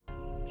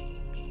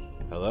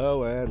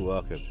Hello and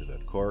welcome to the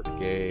Court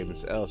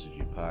Games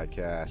LCG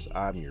podcast.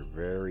 I'm your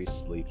very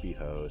sleepy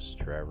host,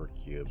 Trevor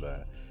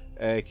Cuba,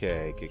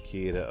 aka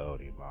Kikita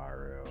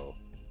Onimaru.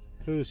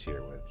 Who's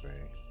here with me?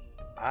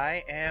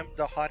 I am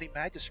the Haughty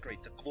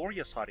Magistrate, the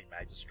glorious Haughty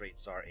Magistrate,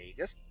 Tsar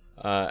Aegis.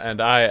 And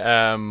I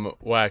am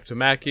Whacked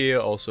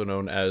also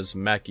known as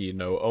Maki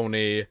no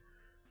Oni.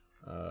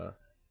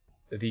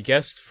 The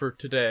guest for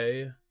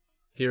today,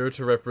 here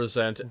to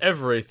represent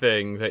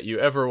everything that you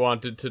ever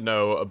wanted to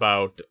know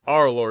about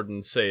our Lord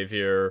and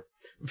Savior,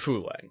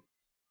 Fu Lang.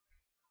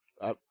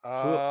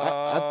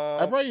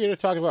 I brought you here to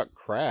talk about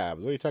crabs.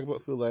 What are you talking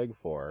about Fu Lang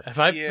for? Have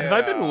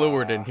I been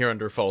lured in here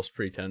under false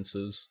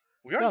pretenses?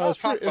 We are not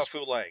talking about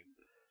Fu Lang.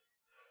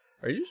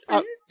 Are you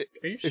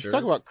If sure? you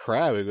talk about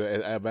crab,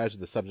 I imagine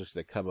the subject's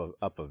going to come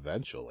up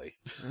eventually.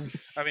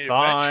 I mean,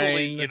 Fine.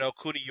 eventually,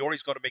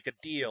 Kuniyori's going to make a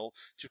deal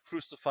to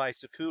crucify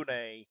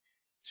Sukune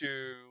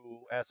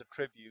as a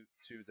tribute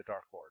to the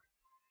Dark Lord.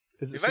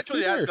 Is it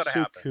Eventually, Sukune that's or gonna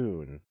happen.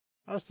 Sukune?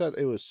 I always thought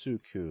it was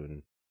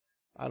Sukune.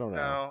 I don't know.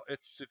 No,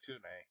 it's Sukune.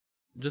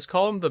 Just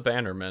call him the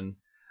Bannerman.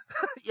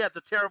 Yeah,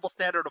 the terrible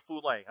standard of Fu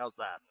Lang. How's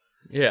that?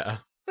 Yeah.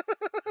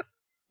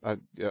 A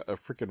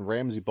freaking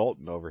Ramsey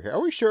Bolton over here.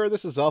 Are we sure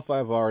this is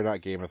L5R, not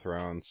Game of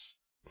Thrones?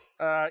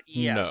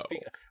 Yeah. No.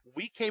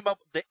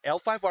 The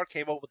L5R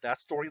came up with that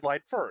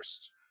storyline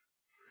first.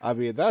 I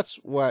mean, that's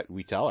what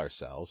we tell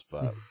ourselves,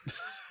 but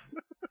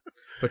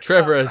But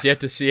Trevor has yet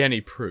to see any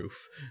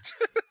proof.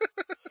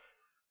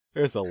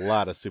 there's a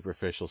lot of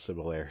superficial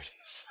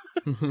similarities.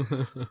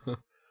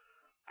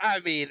 I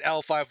mean,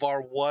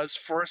 L5R was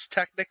first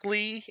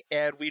technically,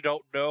 and we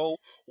don't know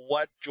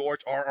what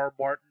George R.R.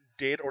 Martin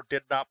did or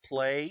did not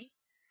play.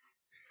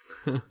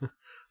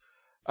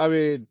 I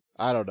mean,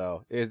 I don't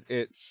know.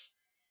 It's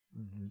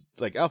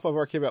like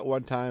L5R came out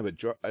one time,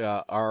 but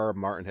R.R.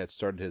 Martin had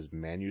started his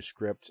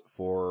manuscript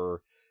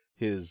for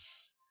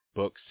his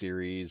book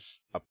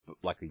series up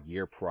like a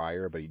year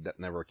prior, but he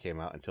never came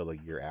out until a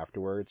year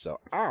afterwards.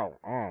 So I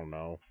don't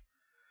know.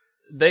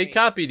 They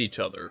copied each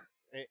other.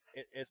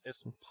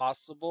 It's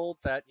possible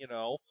that,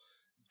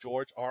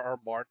 George R.R.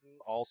 Martin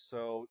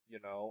also,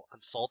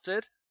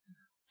 consulted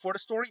for the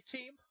story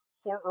team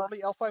for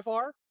early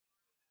L5R.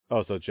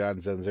 Oh, so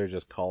John Zenzer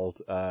just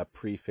called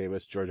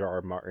pre-famous George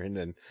R.R. Martin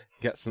and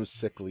got some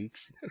sick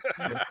leaks.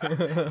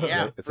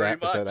 Yeah, pretty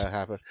much. That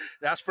happened?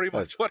 That's pretty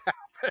much what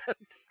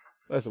happened.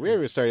 Listen, we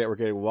haven't even started yet. We're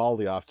getting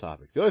wildly off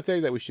topic. The only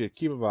thing that we should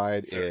keep in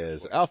mind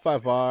is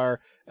L5R,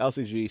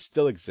 LCG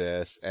still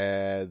exists,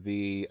 and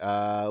the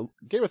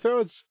Game of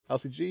Thrones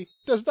LCG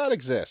does not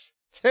exist.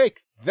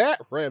 Take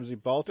that, Ramsey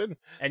Bolton.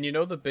 And you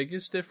know the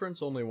biggest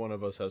difference? Only one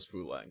of us has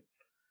Fu Lang.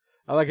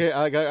 I like it.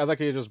 I like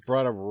you just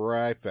brought him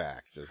right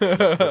back. Just put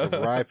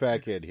him right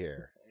back in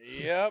here.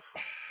 Yep,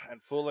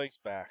 and Fu Lang's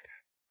back.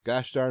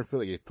 Gosh darn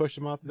Philly, you push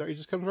him out the door, he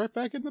just comes right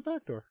back in the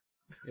back door.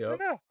 Yep.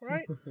 I know,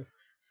 right?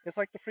 It's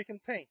like the freaking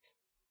taint.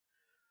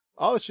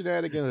 All the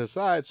shenanigans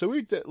aside, so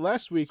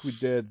last week we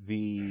did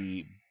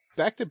the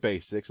back to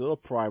basics, a little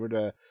primer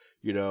to,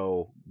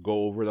 go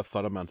over the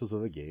fundamentals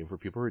of the game for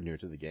people who are new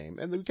to the game.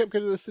 And then we kept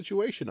getting to the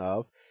situation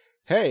of,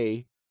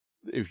 hey,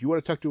 if you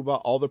want to talk to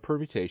about all the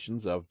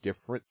permutations of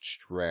different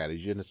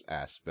strategy and its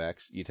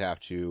aspects, you'd have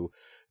to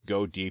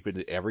go deep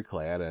into every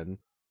clan and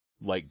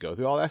go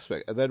through all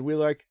aspects. And then we're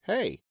like,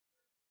 hey,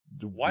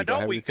 why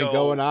don't we go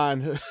going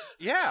on?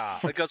 Yeah,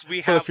 because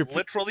we have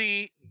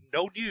literally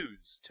no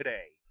news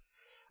today.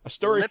 A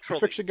story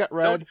Literally. fiction got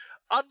read.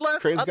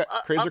 Unless Cranes are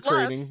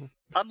craning.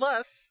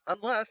 Unless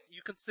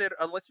you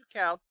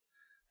count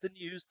the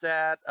news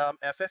that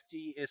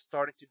FFG is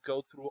starting to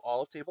go through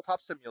all of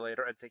Tabletop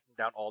Simulator and taking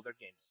down all their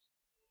games.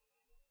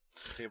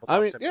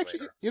 Simulator.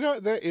 Actually,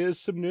 there is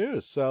some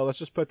news, so let's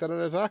just put that on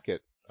the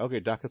docket. Okay,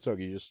 docket's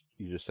okay. You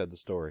just said the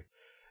story.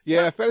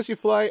 Yeah, Fantasy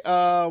Flight.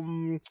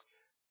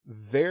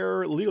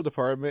 Their legal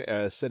department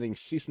is sending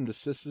cease and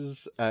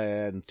desists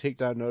and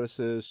takedown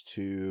notices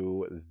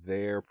to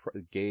their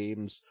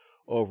games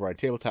over on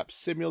Tabletop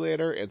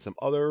Simulator and some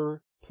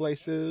other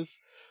places.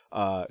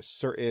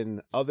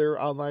 Certain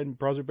other online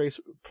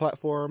browser-based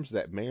platforms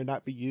that may or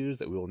not be used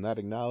that we will not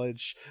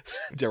acknowledge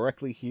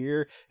directly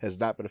here has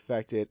not been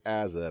affected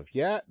as of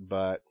yet,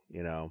 but,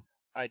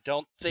 I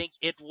don't think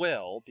it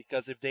will,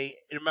 because if they...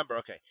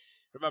 Remember,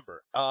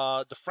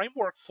 the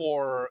framework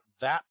for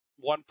that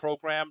one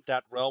program,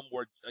 that realm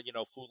where,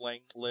 Fu Lang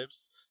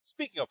lives.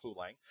 Speaking of Fu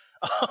Lang,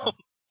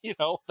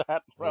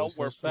 that realm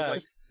where Fu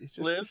Lang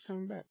lives.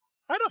 Coming back.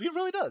 I know, he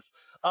really does.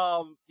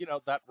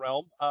 That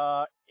realm,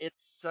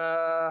 it's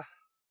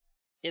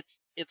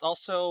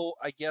also,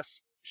 I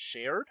guess,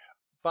 shared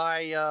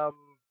by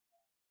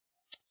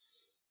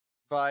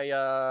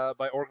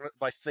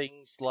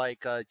things like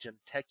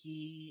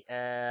Jinteki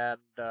and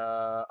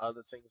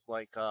other things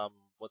like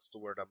what's the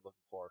word I'm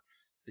looking for?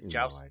 The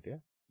Joust. No idea.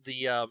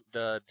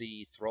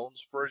 The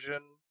Thrones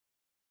version,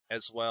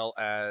 as well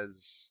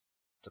as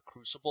the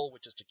Crucible,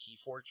 which is the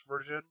Keyforge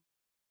version.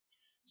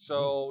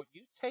 So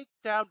you take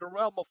down the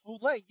realm of Fu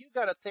Lang, you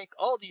gotta take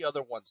all the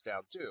other ones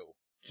down too.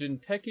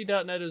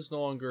 Jinteki.net is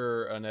no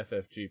longer an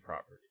FFG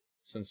property.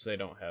 since they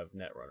don't have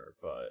Netrunner,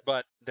 but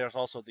But there's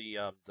also the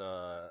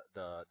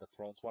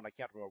Thrones one. I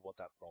can't remember what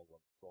that Thrones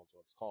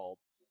one's called,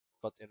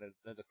 but in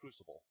the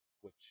Crucible,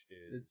 which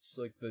is it's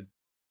like the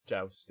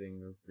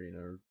jousting arena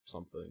or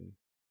something.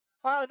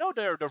 I know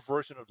their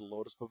version of the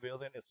Lotus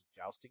Pavilion is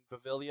the Jousting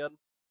Pavilion,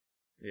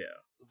 Yeah.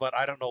 but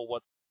I don't know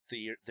what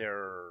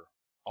their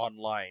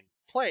online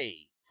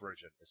play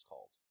version is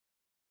called.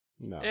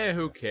 No.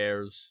 Who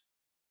cares?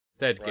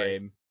 Dead Right.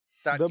 game.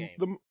 That the,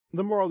 game.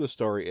 the moral of the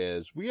story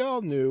is we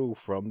all knew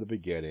from the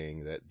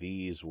beginning that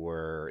these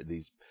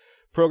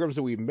programs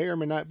that we may or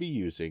may not be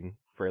using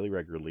fairly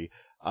regularly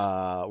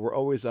were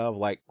always of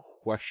like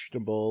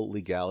questionable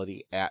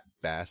legality at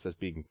best, as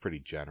being pretty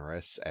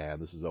generous,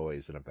 and this is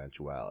always an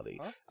eventuality.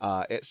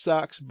 Huh? It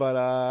sucks,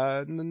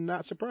 but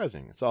not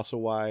surprising. It's also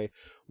why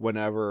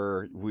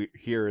whenever we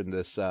here in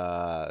this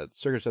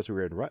circumstance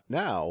we're in right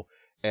now,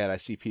 and I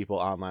see people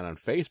online on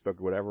Facebook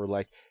or whatever,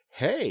 like,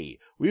 hey,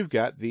 we've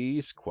got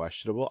these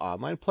questionable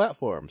online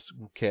platforms.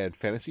 Can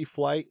Fantasy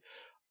Flight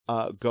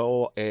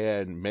go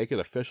and make an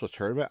official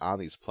tournament on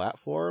these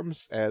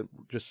platforms? And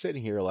just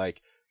sitting here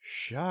like,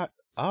 shut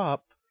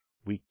up.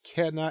 We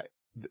cannot,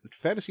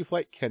 Fantasy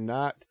Flight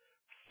cannot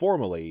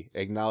formally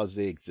acknowledge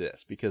they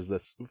exist, because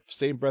the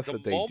same breath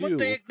that they do. The moment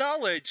they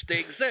acknowledge they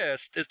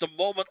exist is the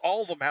moment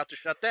all of them have to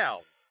shut down.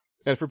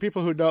 And for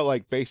people who know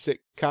like basic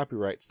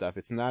copyright stuff,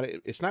 it's not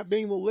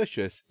being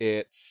malicious.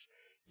 It's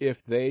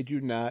if they do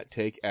not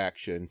take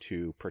action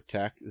to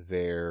protect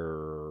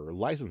their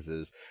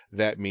licenses,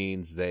 that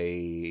means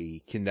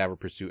they can never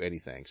pursue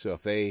anything. So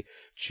if they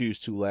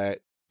choose to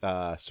let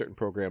certain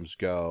programs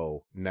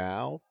go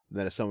now,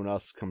 then if someone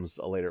else comes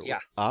later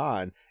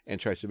on and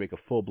tries to make a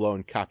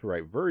full-blown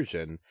copyright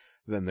version,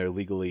 then they're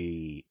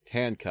legally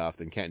handcuffed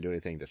and can't do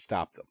anything to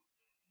stop them.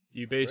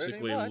 You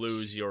basically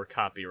lose your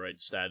copyright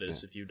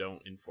status if you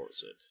don't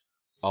enforce it.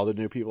 All the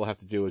new people have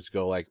to do is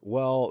go like,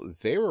 well,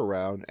 they were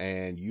around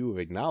and you have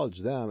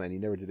acknowledged them and you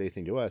never did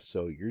anything to us,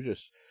 so you're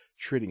just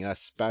treating us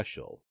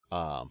special.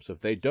 So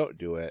if they don't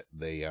do it,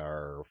 they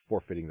are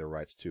forfeiting their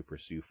rights to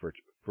pursue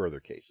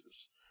further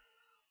cases.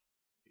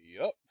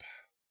 Yep.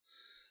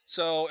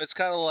 So it's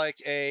kind of like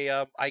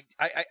I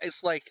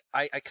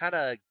kind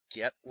of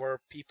get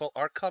where people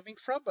are coming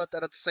from, but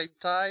then at the same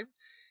time,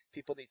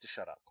 people need to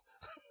shut up.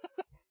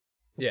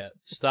 Yeah,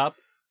 stop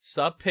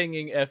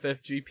pinging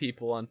FFG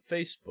people on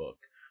Facebook.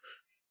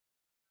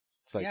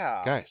 It's like,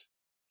 Yeah. guys.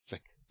 It's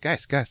like,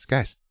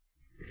 guys.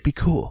 Be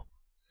cool.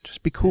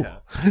 Just be cool.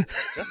 Yeah.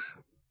 Just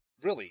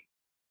really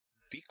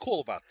be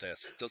cool about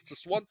this. Just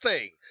this one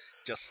thing.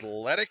 Just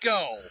let it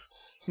go.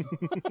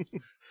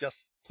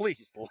 Just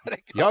please let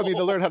it go. Y'all need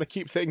to learn how to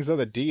keep things on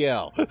the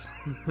DL.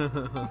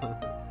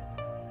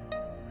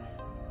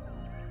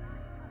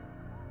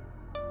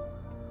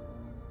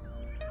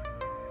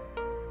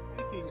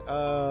 Speaking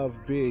of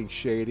being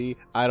shady,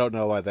 I don't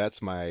know why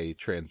that's my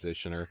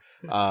transitioner.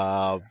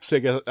 So I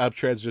guess I'm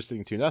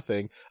transitioning to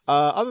nothing.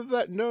 Other than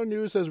that, no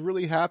news has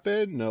really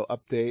happened. No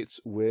updates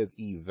with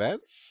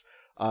events.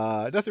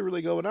 Nothing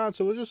really going on.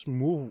 So we'll just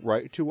move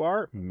right to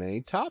our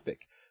main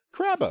topic.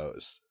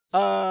 Crabos.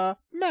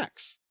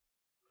 Max,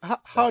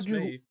 how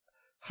do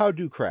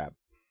crab?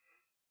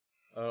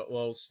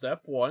 Well,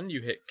 step 1,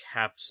 you hit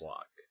caps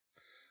lock.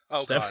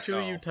 Oh, Step God, 2,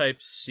 no. you type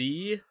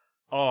CR.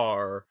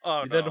 Oh, You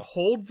no. then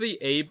hold the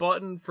A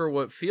button for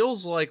what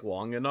feels like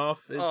long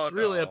enough. It's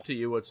really no. up to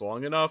you what's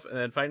long enough. And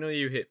then finally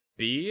you hit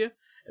B,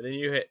 and then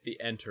you hit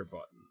the enter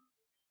button.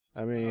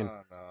 I mean,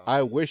 Oh, no.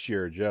 I wish you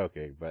were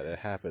joking, but it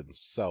happens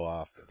so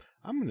often.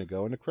 I'm going to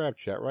go into crab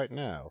chat right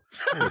now.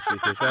 I'm going to see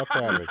if there's all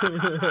crab.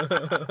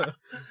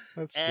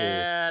 Let's see.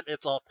 And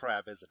it's all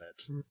crab, isn't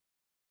it?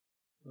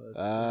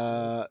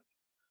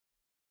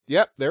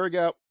 Yep, there we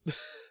go.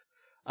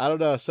 I don't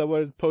know.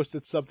 Someone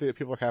posted something that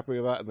people are happy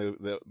about, and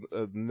the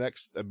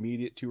next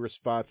immediate 2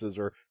 responses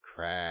are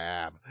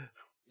crab.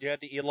 Yeah,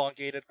 the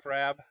elongated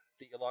crab.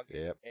 The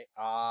elongated.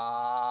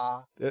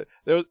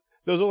 Yep.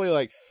 There was only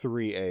like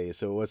 3 A's,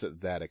 so it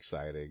wasn't that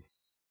exciting.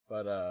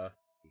 But,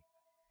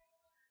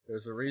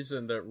 there's a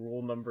reason that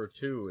rule number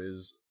 2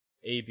 is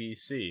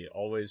ABC,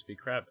 always be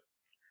crabbing.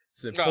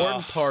 It's an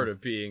important part of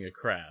being a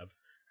crab.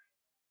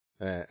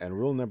 And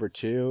rule number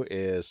 2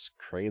 is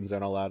cranes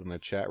aren't allowed in the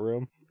chat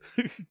room.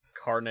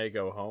 Carne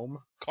go home.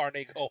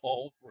 Carne go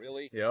home,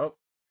 really? Yep.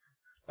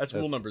 That's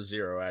rule number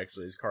 0,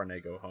 actually, is Carne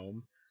go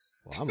home.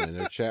 Well, I'm in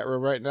their chat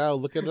room right now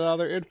looking at all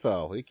their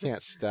info. You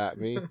can't stop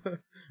me.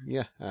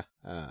 Yeah.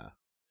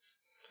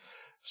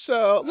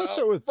 So, let's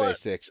start with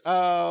basics.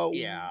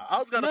 Yeah, I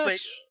was going to say,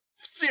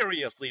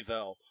 seriously,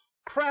 though,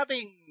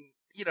 crabbing,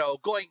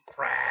 going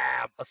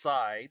crab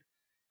aside,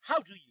 how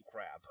do you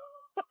crab?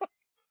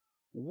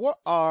 What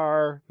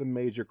are the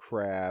major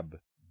crab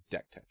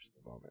deck types at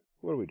the moment?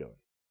 What are we doing?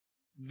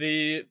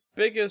 The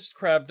biggest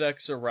crab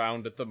decks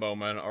around at the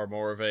moment are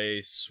more of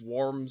a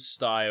swarm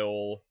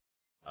style,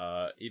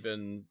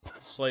 even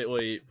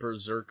slightly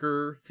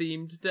berserker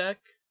themed deck.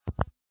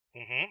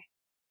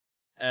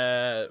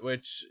 Mm-hmm.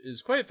 Which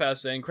is quite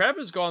fascinating. Crab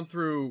has gone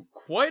through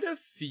quite a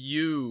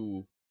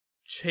few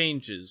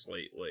changes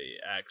lately,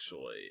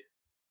 actually.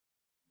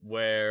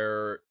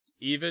 where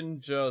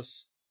even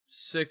just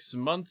 6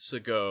 months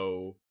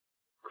ago,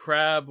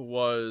 Crab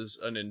was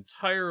an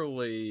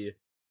entirely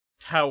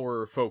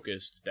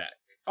tower-focused deck.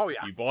 Oh,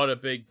 yeah. You bought a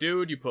big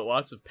dude, you put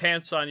lots of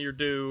pants on your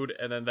dude,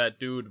 and then that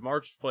dude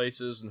marched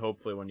places and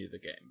hopefully won you the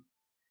game.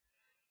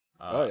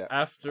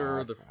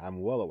 After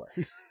I'm well aware.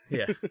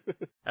 Yeah.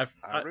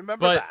 I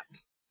remember that.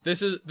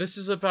 This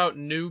is about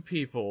new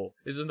people.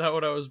 Isn't that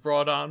what I was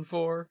brought on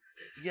for?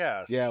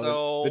 Yes. Yeah,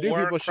 so the new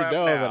people should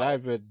know now. that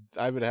I've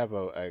been have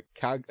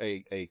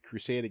a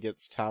crusade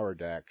against tower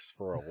decks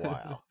for a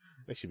while.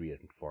 They should be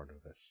informed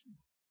of this.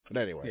 But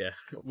anyway.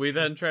 Yeah. We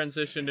then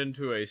transitioned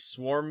into a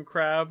swarm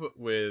crab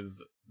with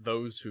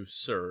those who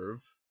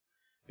serve,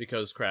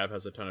 because Crab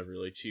has a ton of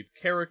really cheap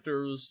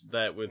characters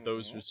that with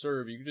those who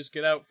serve, you can just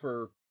get out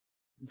for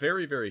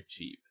very, very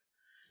cheap.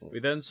 We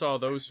then saw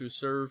those who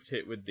served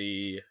hit with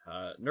the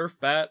Nerf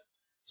Bat,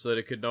 so that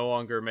it could no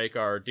longer make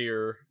our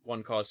dear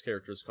one-cost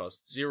characters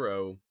cost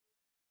 0,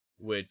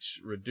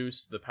 which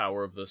reduced the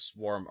power of the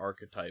Swarm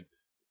archetype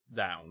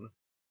down.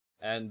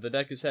 And the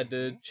deck has had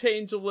to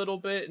change a little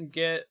bit and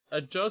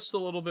adjust a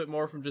little bit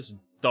more from just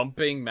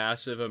dumping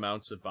massive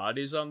amounts of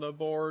bodies on the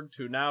board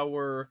to now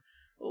we're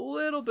a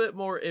little bit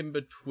more in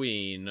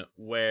between,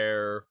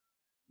 where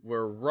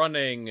we're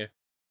running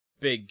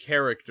big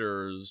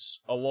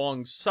characters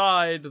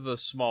alongside the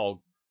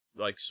small,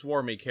 like,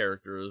 swarmy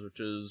characters, which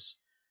has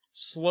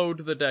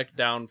slowed the deck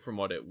down from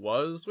what it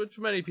was, which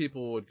many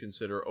people would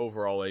consider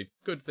overall a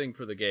good thing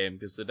for the game,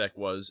 because the deck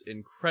was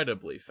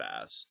incredibly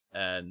fast,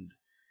 and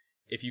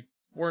if you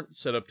weren't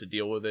set up to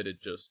deal with it,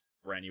 it just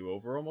ran you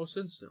over almost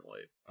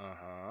instantly.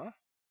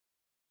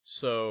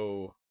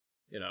 So,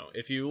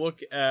 if you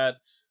look at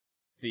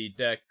the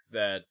deck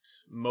that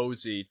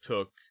Mosey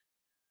took,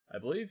 I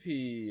believe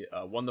he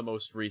won the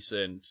most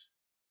recent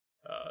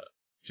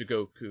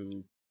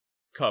Jigoku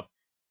Cup,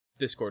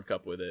 Discord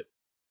Cup with it.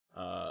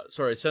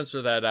 Sorry,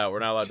 censor that out. We're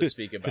not allowed to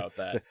speak about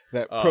that.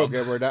 That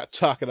program we're not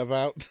talking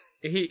about.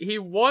 He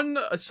won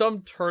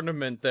some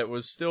tournament that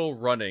was still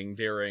running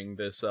during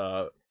this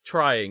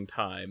trying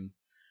time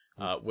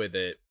with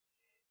it.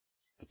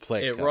 The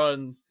Play It Cup.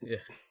 runs. Yeah.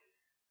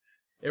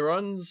 It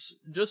runs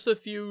just a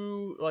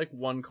few, like,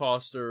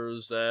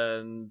 one-costers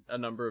and a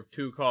number of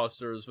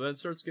two-costers, but then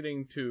starts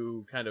getting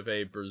to kind of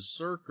a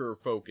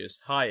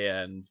Berserker-focused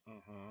high-end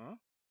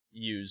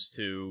used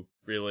to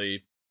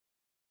really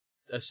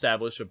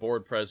establish a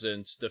board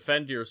presence,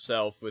 defend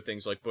yourself with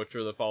things like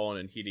Butcher the Fallen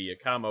and Hide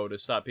Yakamo to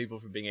stop people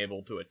from being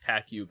able to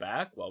attack you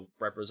back while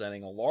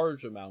representing a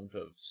large amount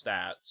of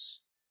stats,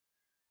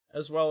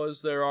 as well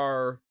as there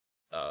are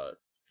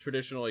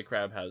traditionally,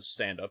 Crab has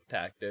stand-up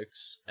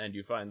tactics, and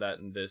you find that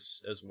in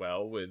this as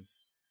well, with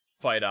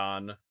Fight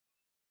On,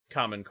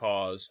 Common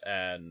Cause,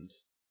 and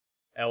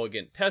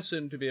Elegant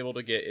Tessin to be able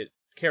to get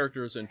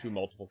characters into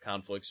multiple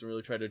conflicts and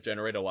really try to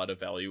generate a lot of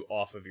value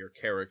off of your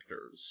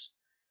characters.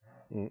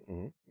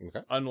 Okay.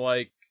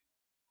 Unlike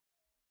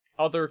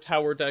other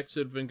tower decks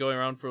that have been going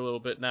around for a little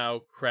bit now,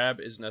 Crab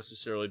is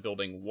necessarily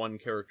building one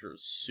character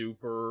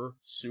super,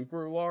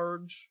 super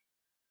large,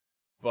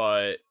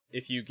 but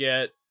if you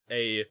get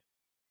a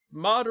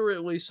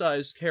moderately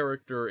sized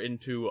character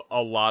into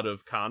a lot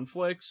of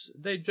conflicts,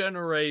 they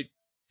generate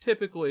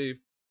typically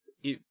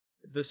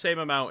the same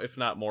amount, if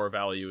not more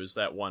value, as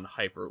that one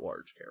hyper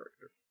large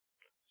character.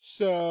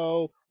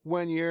 So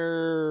when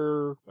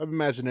you're, I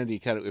imagine any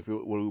kind of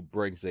who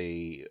builds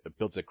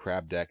a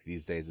crab deck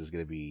these days is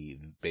going to be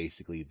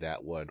basically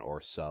that one or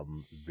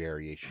some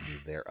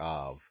variation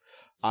thereof.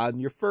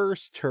 On your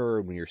first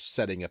turn, when you're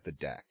setting up the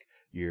deck,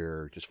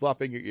 you're just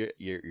flopping.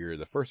 You're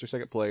the first or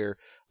second player.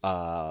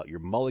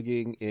 You're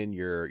mulliganing in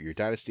your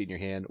dynasty in your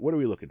hand. What are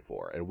we looking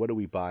for, and what are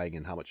we buying,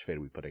 and how much fate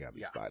are we putting on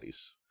these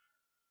bodies?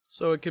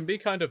 So it can be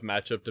kind of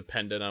matchup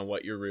dependent on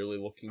what you're really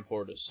looking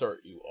for to start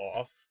you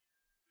off.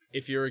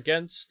 If you're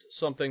against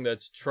something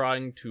that's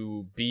trying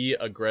to be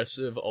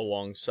aggressive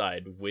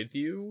alongside with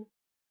you,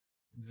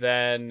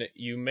 then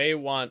you may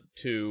want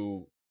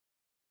to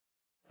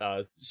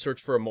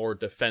search for a more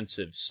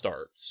defensive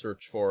start.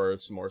 Search for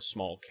some more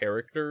small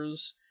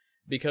characters,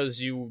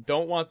 because you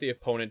don't want the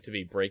opponent to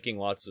be breaking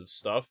lots of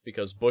stuff,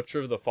 because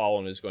Butcher of the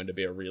Fallen is going to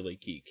be a really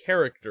key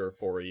character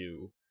for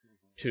you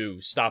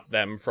to stop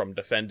them from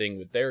defending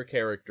with their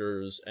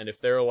characters, and if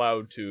they're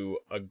allowed to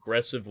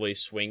aggressively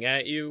swing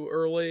at you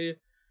early,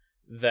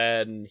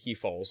 then he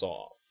falls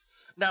off.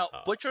 Now,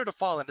 Butcher of the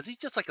Fallen, is he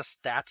just like a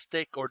stat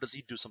stick, or does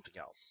he do something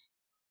else?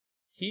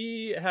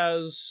 He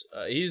has,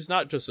 he's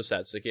not just a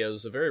stat stick, he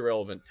has a very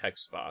relevant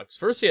text box.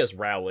 First he has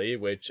Rally,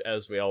 which,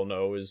 as we all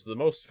know, is the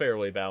most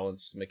fairly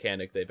balanced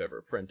mechanic they've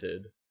ever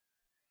printed.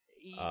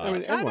 I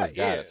mean, everyone's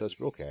got it, so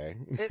it's okay.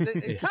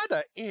 It kind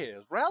of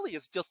is. Rally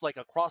is just like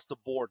across the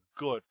board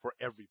good for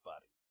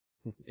everybody.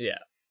 Yeah.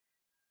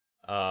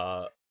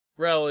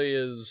 Rally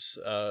is,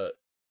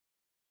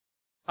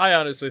 I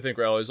honestly think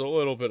Rally is a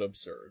little bit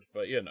absurd,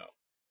 but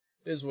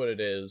is what it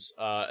is.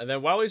 And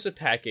then while he's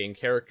attacking,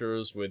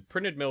 characters with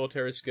printed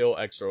military skill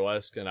X or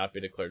less cannot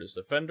be declared as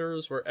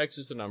defenders, where X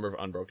is the number of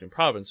unbroken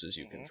provinces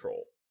you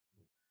control.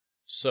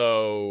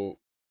 So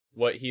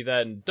what he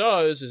then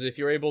does is if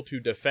you're able to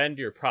defend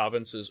your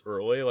provinces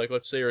early, like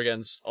let's say you're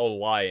against a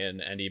lion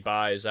and he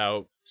buys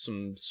out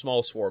some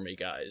small swarmy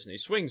guys and he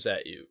swings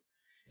at you.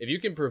 If you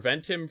can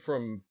prevent him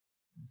from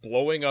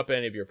blowing up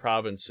any of your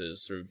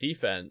provinces through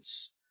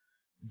defense,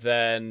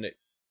 then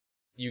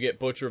you get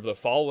Butcher of the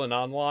Fallen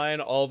online.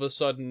 All of a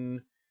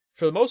sudden,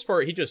 for the most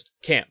part, he just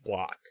can't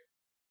block.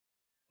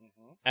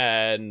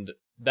 And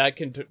that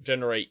can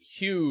generate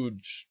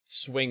huge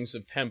swings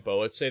of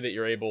tempo. Let's say that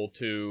you're able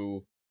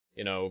to,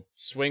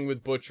 swing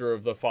with Butcher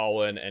of the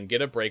Fallen and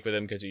get a break with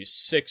him because he's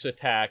 6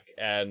 attack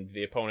and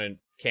the opponent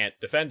can't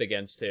defend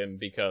against him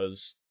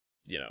because,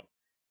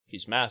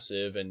 he's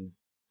massive and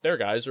their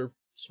guys are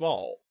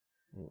small.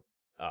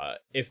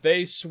 If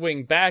they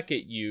swing back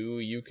at you,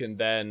 you can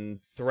then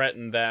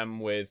threaten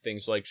them with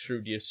things like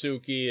Shrewd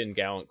Yasuki and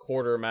Gallant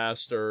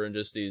Quartermaster and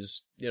just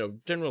these,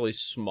 generally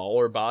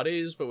smaller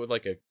bodies, but with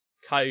like a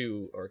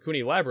Kaiju or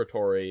Kuni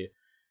Laboratory,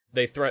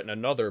 they threaten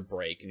another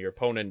break, and your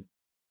opponent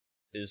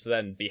is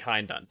then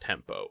behind on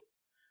tempo.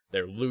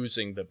 They're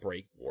losing the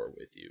break war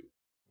with you.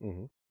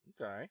 Mm-hmm.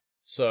 Okay.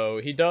 So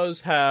he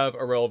does have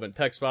a relevant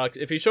text box.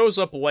 If he shows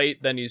up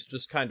late, then he's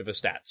just kind of a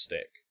stat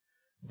stick.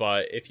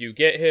 But if you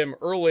get him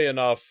early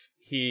enough,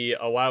 he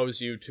allows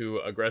you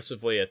to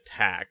aggressively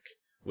attack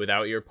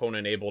without your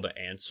opponent able to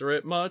answer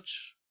it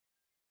much,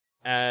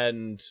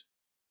 and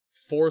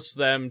force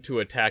them to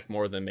attack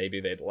more than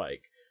maybe they'd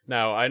like.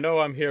 Now, I know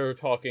I'm here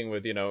talking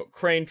with,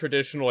 Crane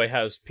traditionally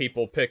has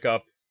people pick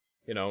up,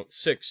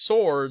 6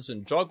 swords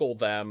and juggle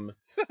them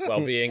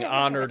while being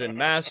honored and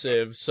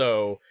massive,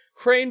 so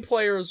Crane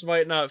players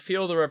might not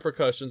feel the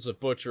repercussions of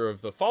Butcher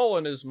of the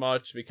Fallen as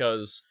much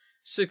because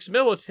 6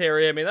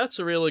 military, I mean, that's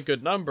a really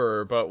good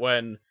number, but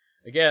when,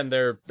 again,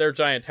 their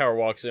giant tower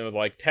walks in with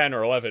like 10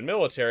 or 11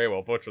 military,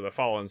 well, Butcher of the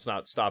Fallen's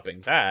not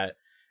stopping that,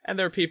 and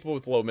their people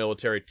with low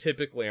military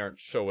typically aren't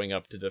showing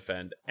up to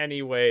defend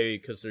anyway,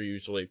 because they're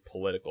usually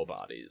political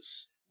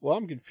bodies. Well,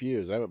 I'm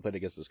confused. I haven't played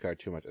against this card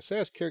too much. It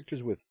says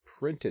characters with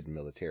printed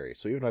military,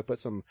 so even if I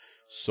put some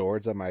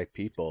swords on my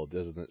people,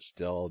 doesn't it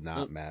still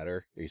not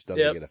matter? Are you still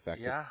going to get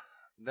affected? Yeah.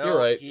 No, You're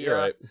right, you're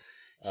right.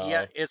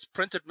 Yeah, it's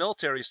printed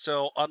military,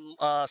 so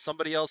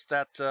somebody else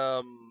that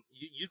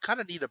you kind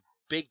of need a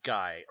big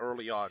guy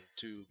early on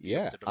to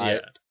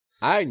defend.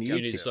 I need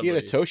need Takeda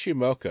somebody.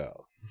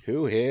 Toshimoko,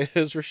 who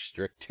is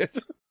restricted.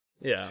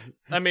 Yeah,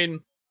 I mean,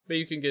 but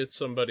you can get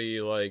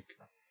somebody like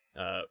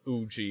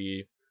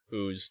Uji,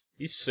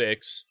 he's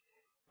 6.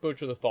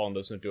 Butcher of the Fallen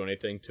doesn't do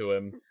anything to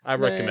him. I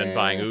recommend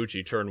buying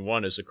Uji turn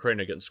 1 as a Crane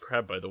against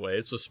Crab, by the way.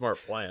 It's a smart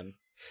plan.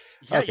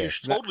 Yeah, Okay, you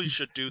totally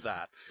should do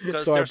that.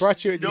 So I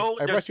brought you here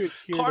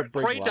to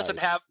break Crane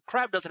lies.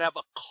 Crab doesn't have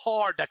a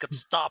card that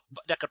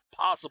could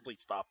possibly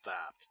stop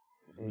that.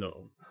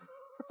 No.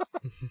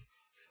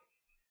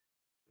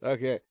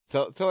 Okay,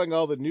 telling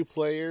all the new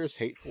players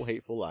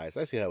hateful lies.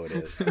 I see how it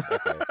is.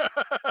 Okay.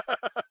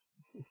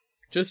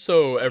 Just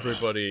so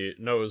everybody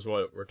knows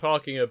what we're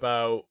talking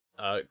about,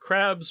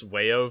 Crab's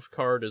Way of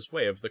card is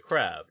Way of the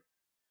Crab.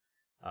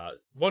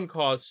 1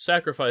 cost,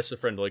 sacrifice a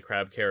friendly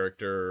crab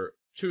character,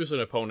 choose an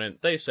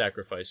opponent, they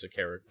sacrifice a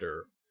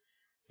character.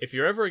 If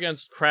you're ever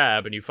against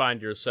Crab and you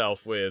find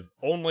yourself with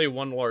only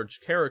 1 large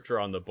character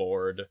on the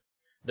board,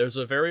 there's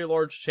a very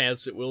large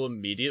chance it will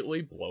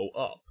immediately blow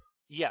up.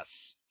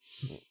 Yes.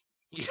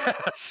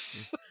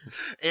 Yes.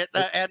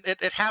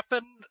 It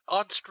happened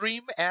on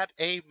stream at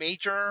a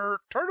major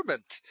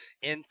tournament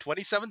in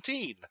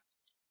 2017.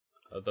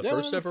 The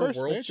first ever first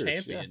World majors,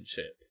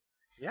 Championship.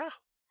 Yeah.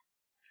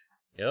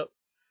 Yep.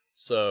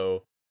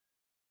 So,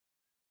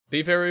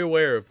 be very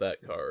aware of that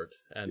card,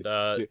 and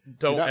Do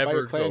don't not buy ever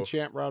your clan go...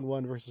 champ round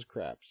 1 versus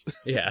Crabs.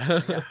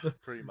 Yeah. Yeah,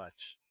 pretty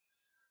much.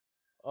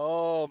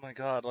 Oh my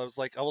god, I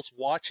was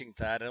watching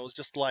that and it was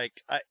just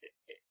like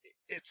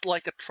it's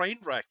like a train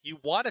wreck. You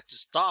want it to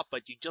stop,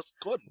 but you just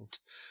couldn't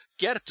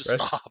get it to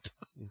stop.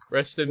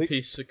 Rest in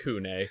peace,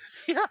 Sukune.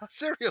 Yeah,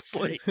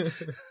 seriously.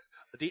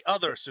 The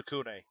other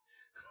Sukune.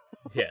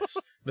 Yes,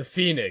 the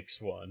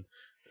Phoenix one.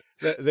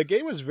 The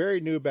game was very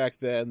new back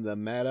then. The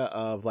meta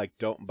of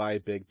don't buy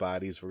big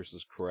bodies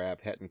versus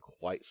Crab hadn't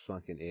quite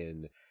sunken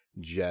in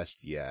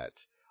just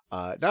yet.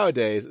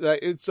 Nowadays,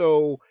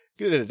 so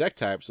get into deck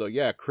type. So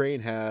yeah,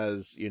 Crane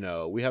has,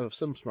 we have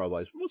some small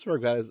bodies. Most of our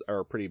guys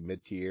are pretty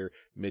mid-tier,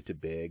 mid to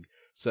big.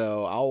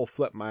 So I'll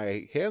flip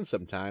my hand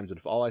sometimes, and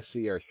if all I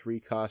see are 3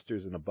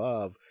 costers and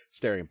above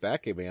staring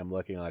back at me, I'm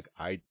looking like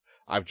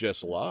I've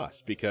just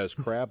lost, because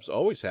Crabs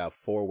always have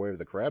 4 Way of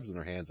the Crabs in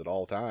their hands at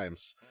all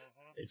times.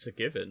 It's a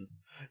given.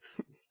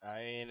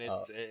 I mean,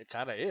 it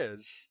kind of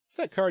is. It's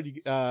that card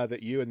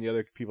that you and the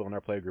other people in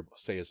our play group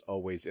say is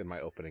always in my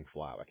opening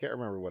flop. I can't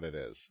remember what it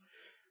is.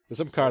 There's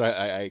some card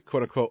I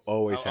quote unquote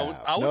always have. I would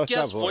No, it's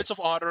not guess Voice of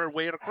Honor and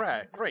Way of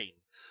the Crane.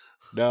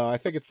 No, I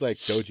think it's like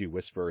Doji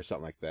Whisper or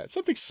something like that.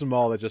 Something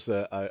small that just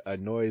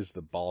annoys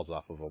the balls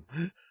off of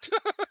them.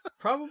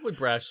 Probably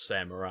Brash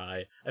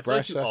Samurai. I feel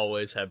like you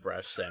always have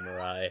Brash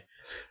Samurai.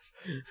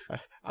 I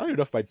don't even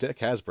know if my deck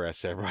has Brass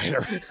Samurai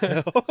right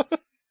now.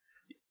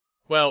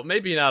 Well,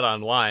 maybe not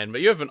online,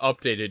 but you haven't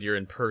updated your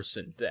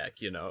in-person deck,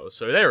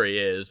 So there he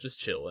is, just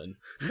chilling.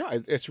 No,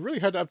 it's really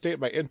hard to update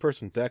my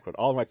in-person deck when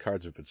all my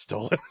cards have been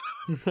stolen.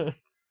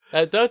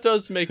 That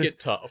does make it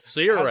tough.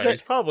 So you're right.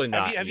 He's probably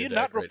not. Have you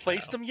not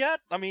replaced him yet?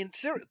 I mean,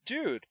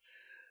 dude,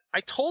 I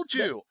told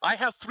you I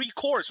have 3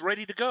 cores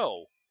ready to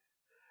go.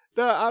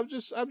 No, I'm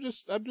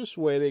just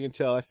waiting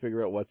until I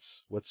figure out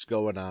what's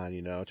going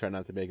on. Try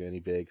not to make any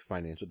big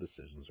financial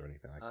decisions or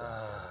anything like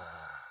that.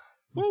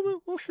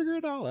 Well, we'll figure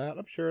it all out.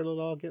 I'm sure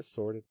it'll all get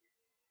sorted.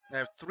 I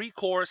have 3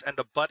 cores and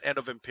the butt end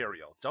of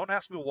Imperial. Don't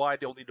ask me why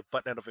they only need the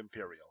butt end of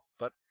Imperial,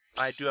 but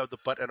I do have the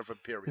butt end of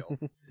Imperial.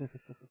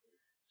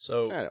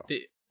 So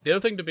the other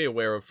thing to be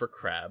aware of for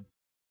Crab,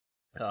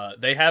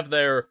 they have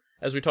their,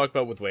 as we talked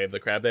about with Way of the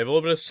Crab, they have a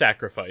little bit of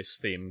sacrifice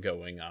theme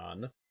going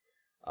on.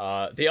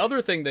 The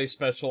other thing they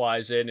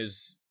specialize in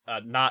is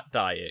not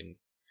dying.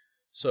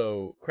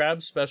 So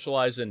Crabs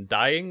specialize in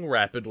dying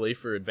rapidly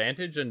for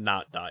advantage and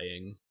not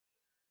dying.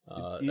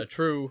 A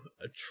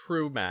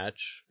true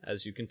match,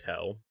 as you can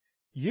tell.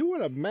 You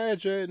would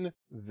imagine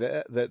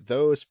that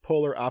those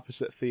polar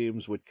opposite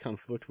themes would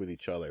conflict with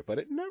each other, but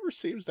it never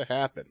seems to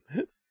happen.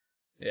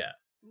 Yeah.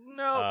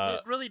 No,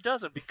 it really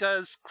doesn't,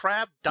 because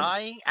Crab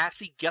dying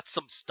actually gets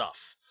some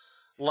stuff.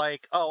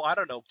 Like, I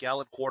don't know,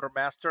 Gallant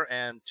Quartermaster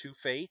and 2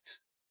 Fate.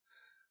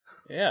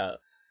 Yeah.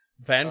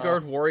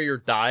 Vanguard Warrior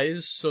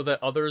dies so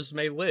that others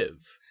may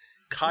live.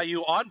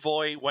 Caillou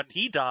Envoy, when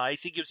he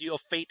dies, he gives you a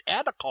Fate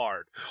and a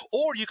card.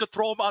 Or you could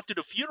throw him onto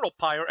the Funeral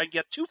Pyre and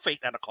get 2 Fate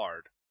and a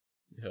card.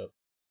 Yep.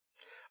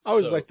 I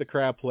always like the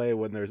Crab play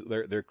when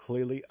they're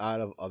clearly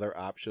out of other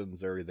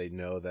options, or they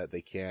know that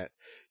they can't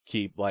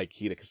keep like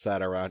Hida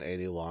Kasada around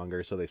any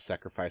longer, so they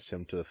sacrifice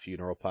him to the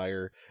Funeral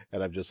Pyre.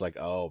 And I'm just like,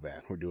 oh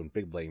man, we're doing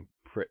big blame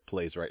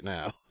plays right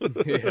now.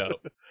 Yeah.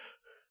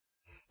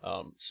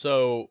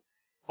 So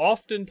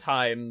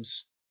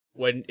oftentimes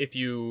if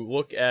you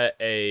look at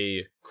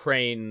a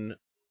Crane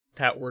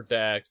Tower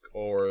deck,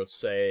 or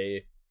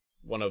say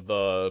one of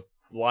the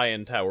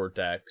Lion Tower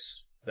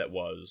decks that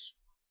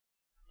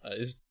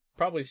is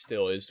probably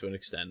still is to an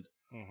extent.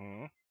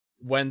 Mm-hmm.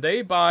 When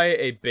they buy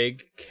a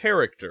big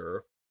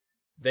character,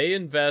 they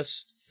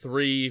invest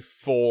 3,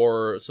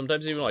 4,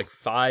 sometimes even like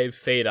 5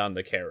 Fate on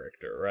the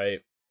character,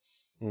 right?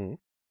 Mm-hmm.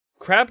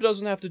 Crab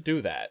doesn't have to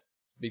do that,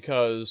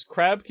 because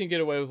Crab can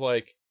get away with,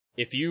 like,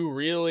 if you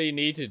really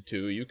needed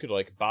to, you could,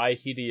 like, buy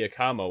Hida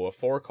Yakamo, a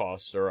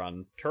 4-coster,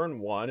 on turn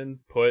 1 and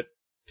put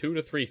 2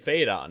 to 3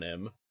 Fate on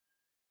him,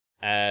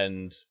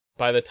 and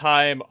by the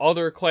time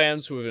other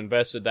clans who have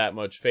invested that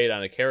much Fate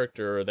on a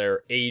character,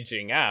 they're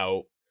aging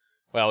out,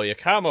 well,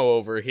 Yakamo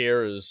over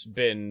here has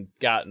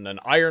gotten an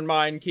Iron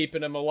Mine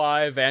keeping him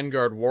alive,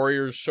 Vanguard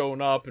Warriors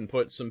shown up and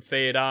put some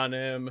Fate on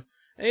him,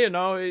 and,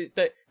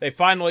 they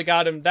finally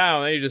got him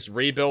down, they just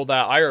rebuild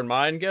that Iron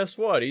Mine, guess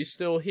what, he's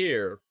still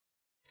here.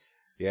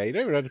 Yeah, you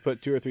don't even have to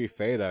put 2 or 3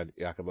 Fate on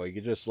Yakumo. You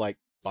can just, like,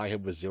 buy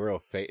him with 0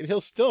 Fate, and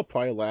he'll still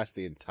probably last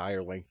the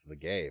entire length of the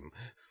game.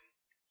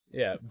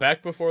 Yeah,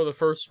 back before the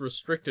first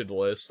restricted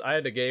list, I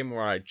had a game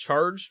where I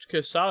charged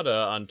Quesada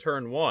on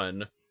turn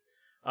 1,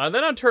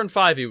 then on turn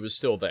 5 he was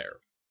still there.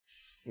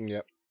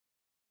 Yep.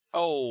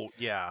 Oh,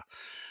 yeah.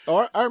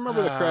 Oh, I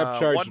remember the Crab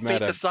charge 1 Fate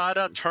meta.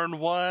 Quesada, turn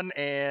 1,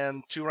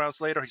 and 2 rounds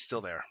later, he's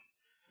still there.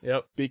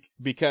 Yep.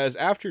 Because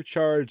after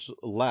charge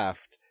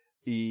left,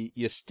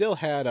 you still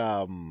had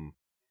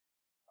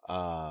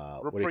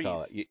what do you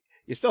call it?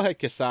 You still had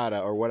Quesada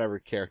or whatever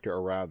character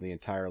around the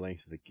entire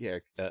length of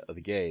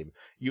the game.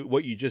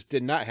 What you just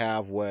did not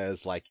have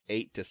was like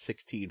 8 to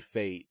 16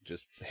 Fate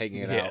just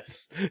hanging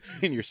out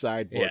in your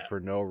sideboard for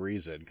no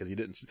reason, because you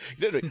didn't.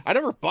 I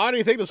never bought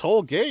anything this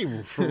whole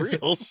game for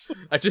reals.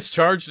 I just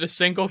charged a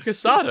single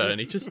Quesada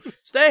and he just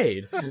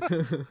stayed.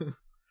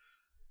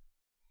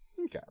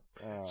 Okay.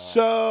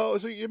 So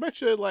you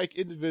mentioned like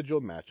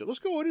individual matchups. Let's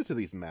go into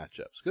these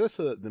matchups, because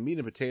that's the meat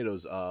and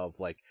potatoes of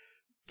like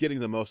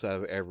getting the most out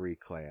of every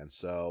clan.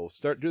 So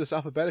do this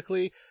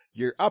alphabetically.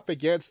 You're up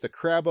against the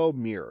Crabo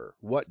Mirror.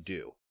 What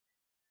do?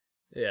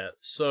 Yeah,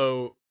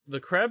 so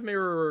the Crab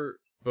Mirror,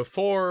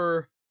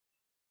 before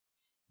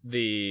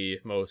the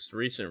most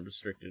recent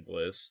restricted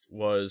list,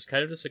 was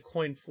kind of just a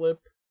coin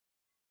flip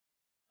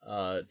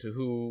to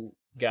who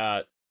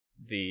got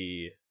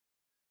the...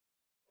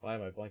 Why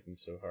am I blanking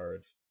so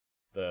hard?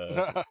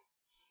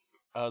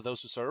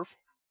 Those who serve?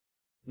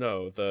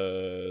 No,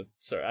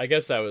 sorry, I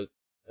guess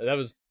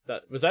was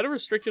that a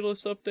restricted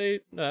list update?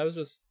 No, that was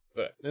just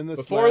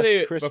before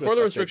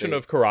the restriction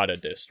of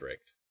Karada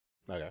District.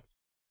 Okay.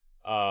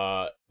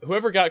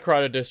 Whoever got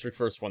Karada District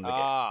first won the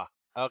game.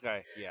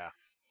 Okay, yeah.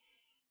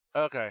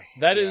 Okay.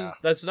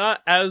 That's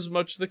not as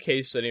much the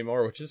case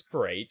anymore, which is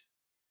great.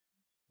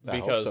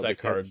 Because that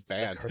card's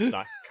banned.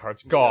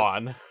 Card's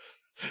gone.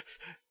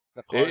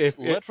 The card's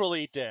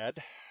literally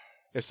dead.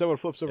 If someone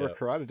flips over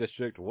Karada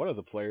District, one of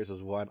the players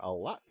has won a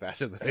lot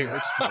faster than they were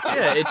expecting.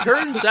 Yeah, it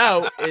turns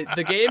out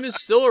the game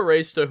is still a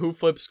race to who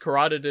flips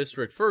Karada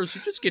District first.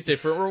 You just get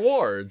different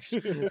rewards.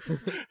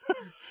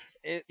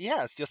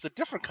 It's just a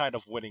different kind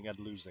of winning and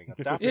losing at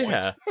that point.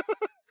 Yeah.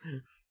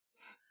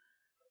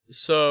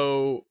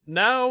 So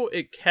now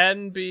it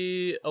can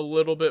be a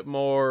little bit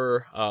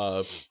more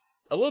fair,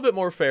 a little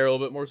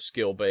bit more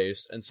skill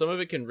based, and some of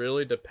it can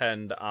really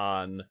depend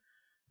on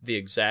the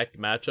exact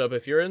matchup.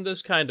 If you're in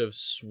this kind of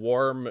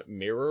swarm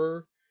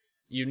mirror,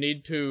 you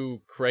need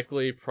to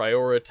correctly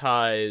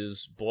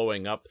prioritize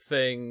blowing up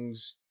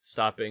things,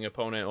 stopping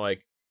opponent.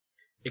 Like,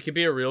 it could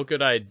be a real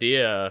good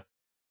idea.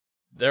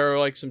 There are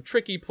like some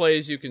tricky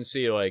plays you can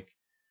see, like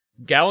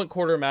Gallant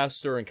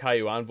Quartermaster and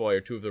Caillou Envoy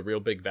are two of the real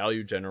big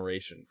value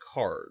generation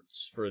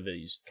cards for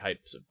these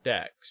types of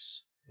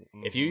decks.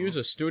 Mm-hmm. If you use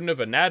a Student of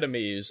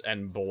Anatomies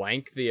and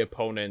blank the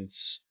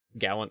opponent's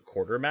Gallant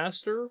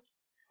Quartermaster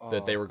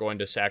that they were going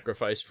to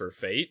sacrifice for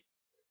fate,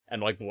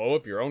 and like blow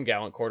up your own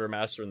Gallant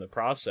Quartermaster in the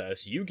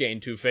process, you gain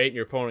 2 fate and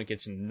your opponent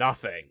gets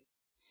nothing.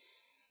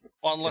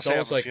 Unless they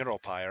have a Funeral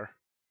Pyre.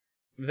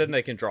 Then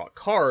they can draw a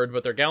card,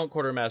 but their Gallant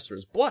Quartermaster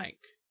is blank.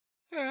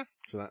 Yeah.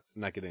 So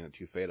not getting a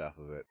 2 fate off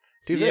of it.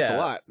 2 fate's a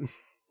lot.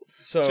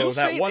 So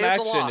that one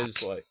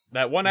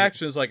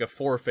action is like a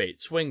 4 fate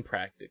swing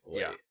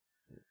practically. Yeah.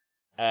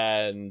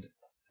 And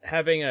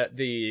having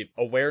the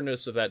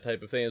awareness of that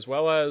type of thing, as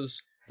well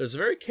as there's a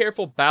very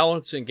careful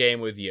balancing game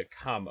with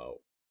Yakamo.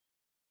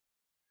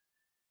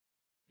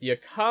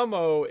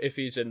 Yakamo, if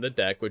he's in the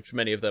deck, which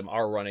many of them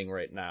are running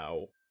right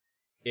now,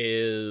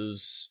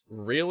 is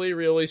really,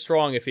 really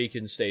strong if he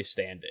can stay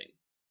standing.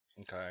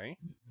 Okay.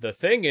 The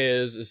thing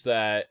is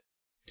that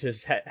to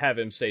have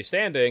him stay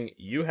standing,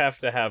 you have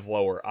to have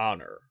lower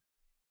honor.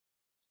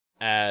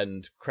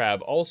 And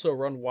Crab also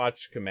run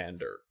Watch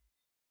Commander.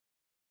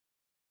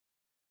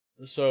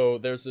 So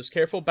there's this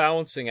careful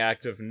balancing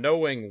act of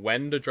knowing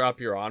when to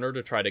drop your honor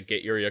to try to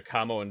get your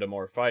Yakamo into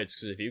more fights,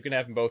 because if you can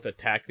have him both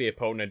attack the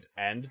opponent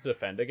and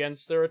defend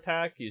against their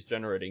attack, he's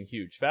generating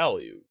huge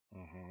value.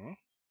 Mm-hmm.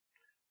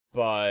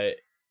 But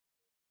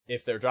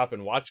if they're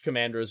dropping Watch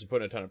Commanders and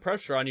putting a ton of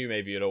pressure on you,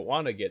 maybe you don't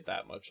want to get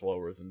that much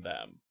lower than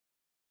them.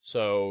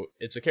 So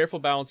it's a careful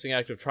balancing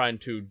act of trying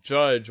to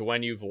judge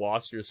when you've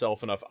lost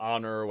yourself enough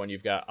honor, when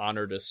you've got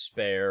honor to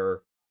spare,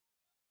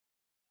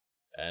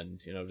 and,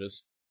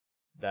 just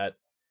that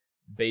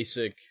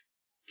basic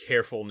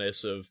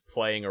carefulness of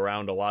playing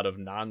around a lot of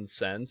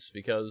nonsense,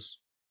 because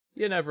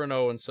you never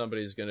know when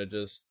somebody's going to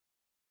just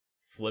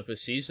flip a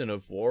Season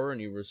of War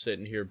and you were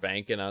sitting here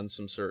banking on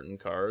some certain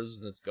cards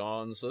and it's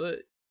gone. So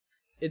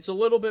it's a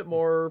little bit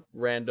more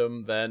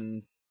random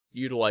than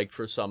you'd like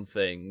for some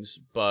things,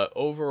 but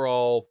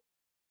overall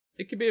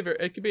it could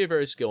be a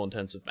very skill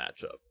intensive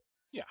matchup.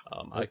 Yeah.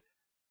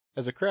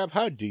 As a Crab,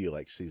 how do you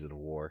like Season of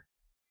War?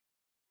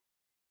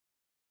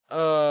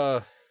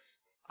 I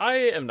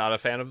am not a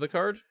fan of the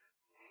card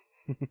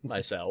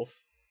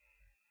myself,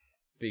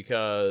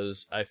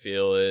 because I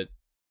feel it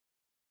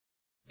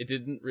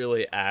didn't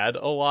really add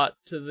a lot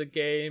to the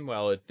game,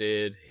 while it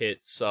did hit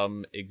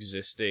some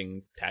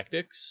existing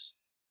tactics,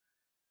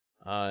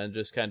 and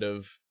just kind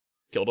of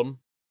killed them.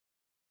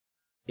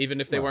 Even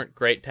if they weren't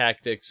great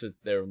tactics,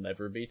 there'll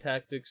never be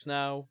tactics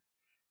now.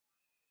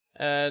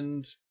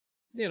 And,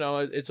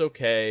 it's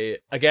okay.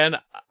 Again,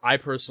 I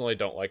personally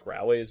don't like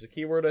rally as a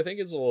keyword. I think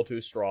it's a little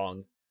too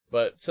strong.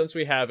 But since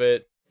we have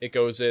it, it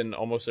goes in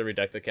almost every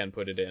deck that can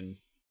put it in.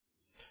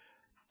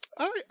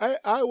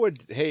 I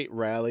would hate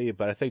rally,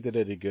 but I think they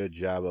did a good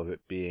job of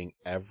it being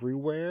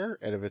everywhere.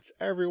 And if it's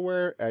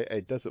everywhere,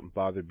 it doesn't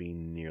bother me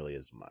nearly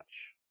as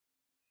much.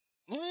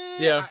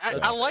 Yeah,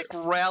 I like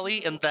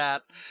rally in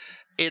that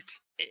it's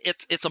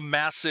a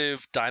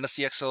massive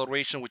dynasty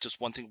acceleration, which is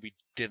one thing we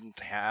didn't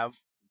have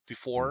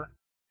before.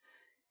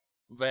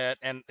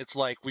 And it's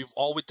like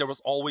there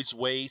was always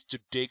ways to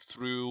dig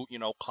through,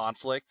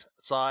 conflict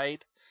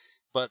side,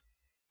 but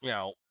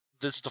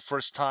this is the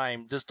first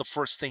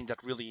thing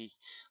that really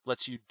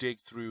lets you dig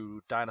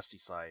through dynasty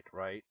side,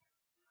 right?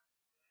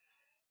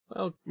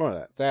 Well, more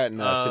of that and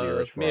City of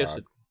Rich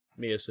Frog.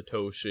 Mia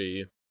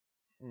Satoshi.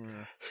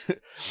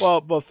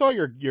 Well, throw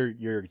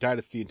your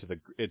dynasty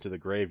into the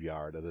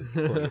graveyard and then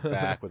put it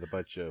back with a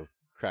bunch of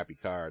crappy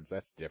cards.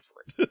 That's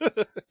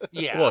different.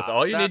 Yeah. Look,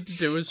 all you need to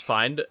do is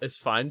find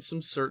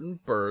some certain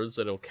birds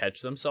that'll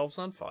catch themselves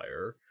on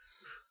fire.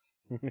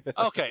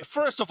 Okay,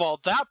 first of all,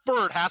 that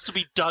bird has to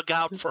be dug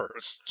out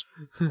first.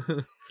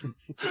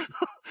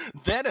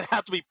 Then it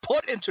has to be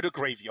put into the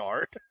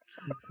graveyard.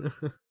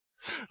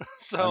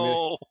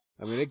 So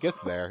I mean, it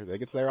gets there. It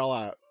gets there all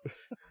out.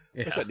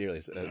 Yeah. That's not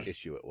nearly an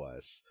issue it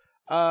was.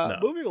 No.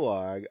 Moving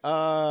along,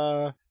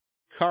 Carne,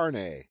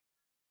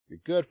 your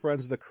good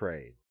friends the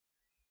Crane.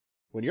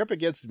 When you're up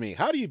against me,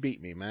 how do you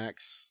beat me,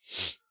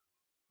 Max?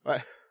 Well,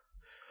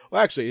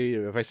 actually,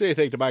 if I say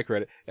anything to my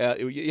credit,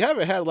 you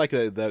haven't had like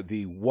the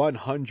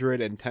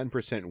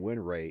 110% win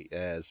rate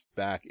as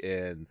back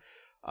in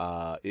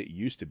it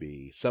used to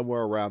be,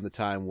 somewhere around the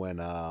time when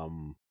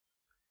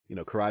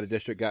Karate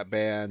District got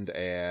banned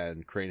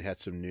and Crane had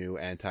some new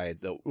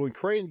when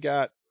Crane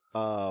got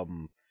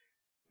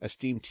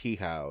Esteemed Tea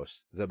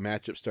House, the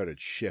matchup started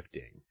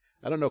shifting.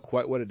 I don't know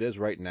quite what it is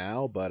right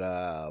now, but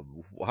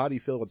how do you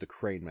feel about the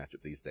Crane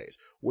matchup these days?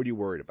 What are you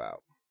worried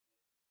about?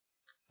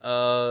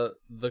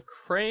 The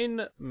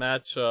Crane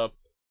matchup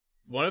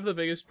one of the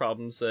biggest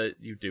problems that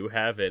you do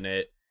have in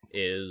it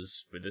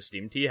is with the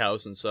Steam Tea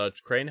House and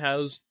such, Crane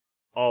has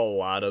a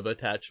lot of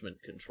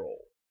attachment control.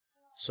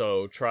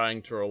 So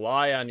trying to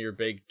rely on your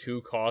big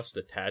 2-cost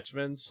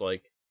attachments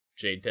like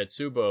Jade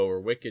Tetsubo or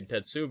Wicked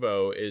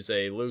Tetsubo is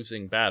a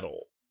losing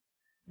battle,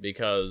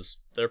 because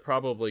they're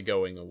probably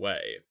going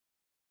away.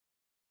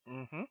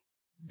 Mm-hmm.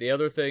 The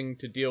other thing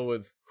to deal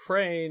with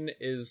Crane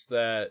is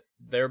that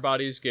their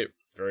bodies get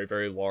very,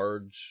 very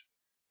large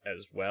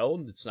as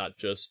well. It's not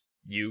just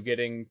you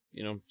getting,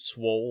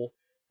 swole.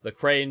 The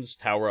cranes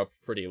tower up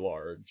pretty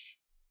large.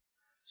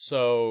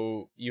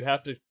 So you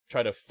have to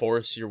try to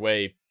force your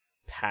way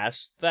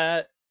past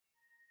that,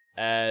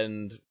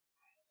 and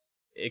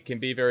it can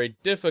be very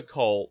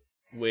difficult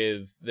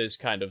with this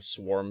kind of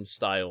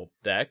swarm-style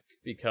deck,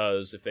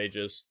 because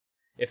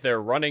if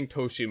they're running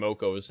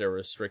Toshimoko as their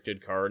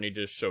restricted card, and he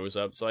just shows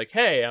up, it's like,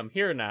 hey, I'm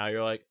here now,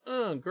 you're like,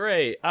 oh,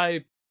 great,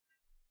 I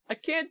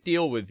can't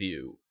deal with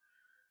you.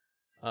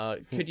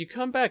 Could you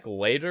come back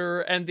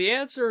later? And the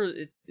answer,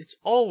 it's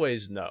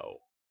always no.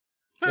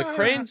 The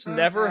Cranes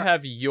never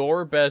have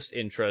your best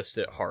interest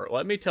at heart,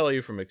 let me tell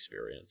you from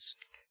experience.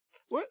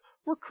 What?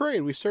 We're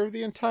Crane. We serve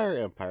the entire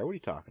Empire. What are you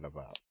talking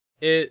about?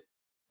 It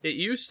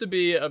used to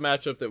be a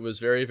matchup that was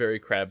very, very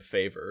Crab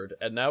favored,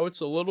 and now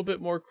it's a little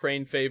bit more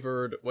Crane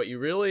favored. What you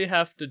really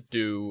have to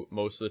do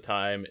most of the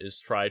time is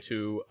try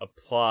to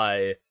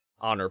apply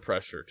honor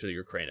pressure to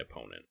your Crane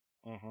opponent.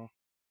 Mm-hmm.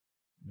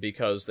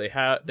 Because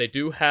they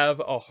do have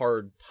a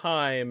hard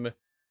time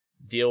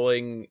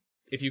dealing.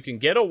 If you can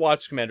get a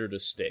Watch Commander to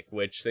stick,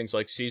 which things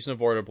like Season of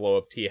War to blow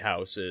up tea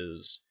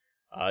houses,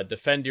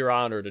 defend your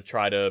honor to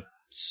try to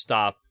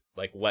stop,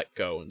 like, let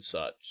go and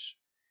such.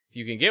 If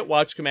you can get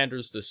Watch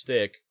Commanders to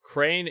stick,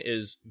 Crane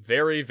is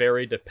very,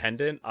 very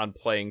dependent on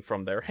playing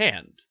from their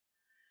hand.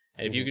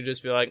 And if you can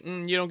just be like,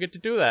 you don't get to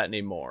do that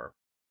anymore,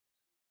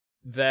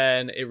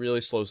 then it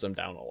really slows them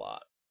down a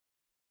lot.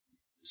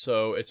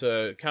 So it's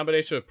a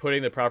combination of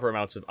putting the proper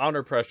amounts of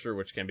honor pressure,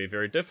 which can be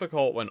very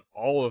difficult when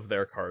all of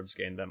their cards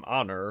gain them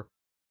honor,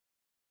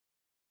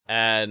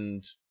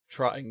 and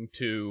trying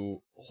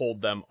to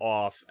hold them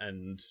off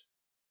and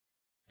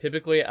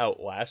typically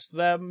outlast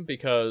them,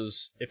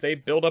 because if they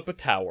build up a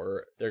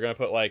tower, they're going to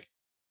put like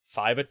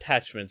 5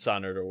 attachments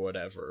on it or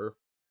whatever.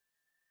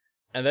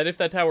 And then if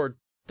that tower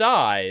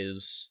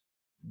dies,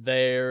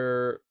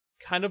 they're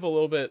kind of a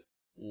little bit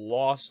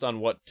lost on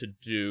what to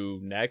do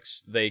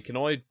next. They can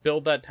only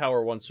build that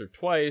tower once or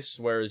twice,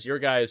 whereas your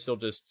guy is still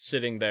just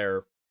sitting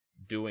there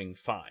doing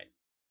fine.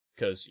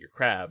 Because you're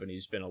Crab, and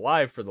he's been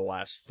alive for the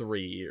last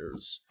 3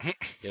 years.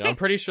 I'm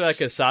pretty sure that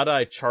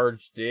Quesada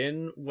charged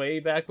in way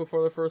back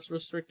before the first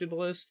restricted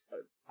list.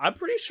 I'm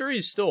pretty sure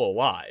he's still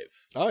alive.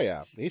 Oh,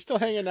 yeah. He's still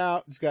hanging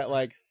out. He's got,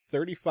 like,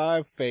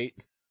 35 fate.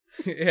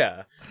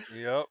 Yeah.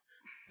 Yep.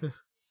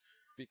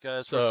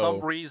 Because for some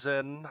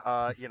reason,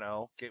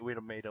 Gateway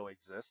to Mado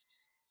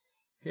exists.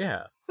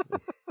 Yeah.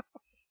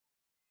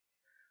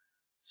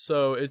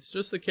 So it's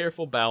just a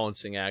careful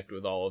balancing act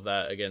with all of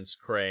that against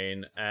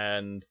Crane,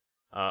 and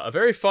a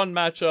very fun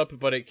matchup,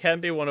 but it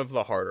can be one of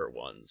the harder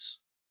ones.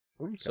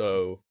 Okay.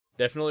 So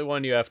definitely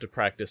one you have to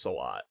practice a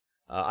lot.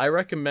 I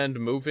recommend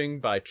moving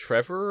by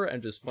Trevor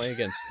and just playing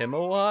against him a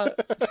lot.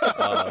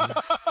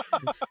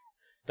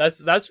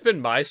 That's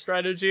been my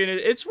strategy, and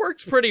it's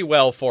worked pretty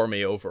well for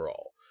me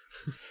overall.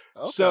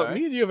 Okay. So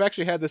me and you have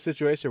actually had this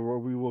situation where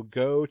we will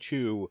go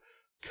to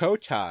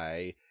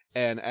Kotai,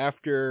 and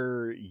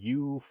after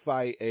you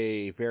fight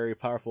a very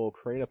powerful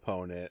Crane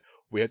opponent,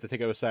 we have to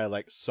take it aside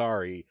like,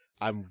 sorry,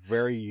 I'm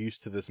very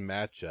used to this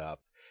matchup,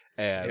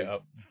 and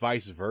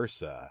vice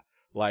versa.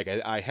 Like,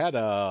 I had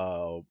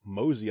a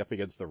Mosey up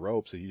against the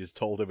ropes, and you just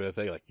told him a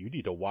thing like, you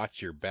need to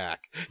watch your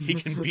back. He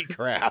can beat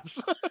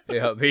Crabs.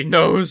 Yeah, he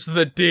knows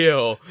the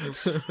deal.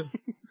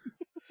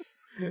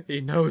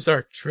 He knows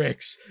our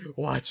tricks.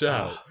 Watch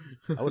out.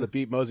 I would have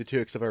beat Mosey too,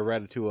 except I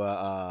ran into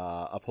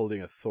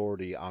upholding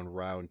authority on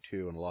round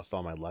 2 and lost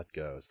all my let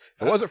goes.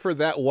 If it wasn't for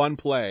that one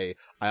play,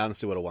 I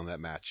honestly would have won that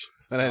match.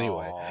 But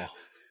anyway.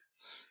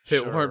 If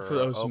it weren't for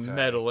those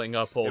meddling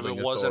upholding authorities. If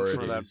it wasn't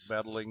for that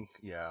meddling,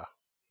 yeah.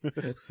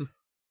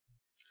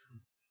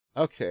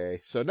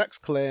 Okay, so next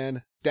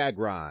clan,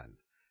 Dagron.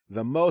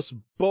 The most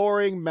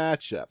boring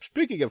matchup.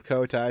 Speaking of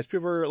Kotais,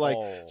 people are like,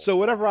 so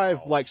whenever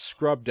I've like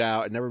scrubbed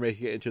out and never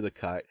making it into the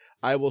cut,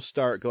 I will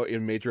start going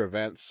in major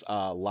events,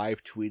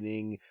 live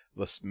tweeting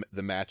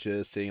the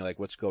matches, seeing like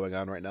what's going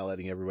on right now,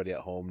 letting everybody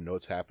at home know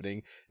what's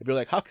happening. And be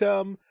like, how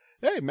come,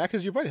 hey, Mac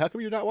is your buddy, how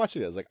come you're not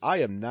watching it? I was like, I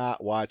am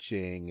not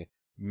watching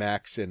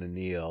Max and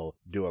Anil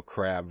do a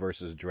Crab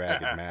versus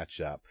Dragon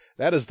matchup.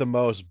 That is the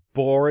most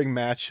boring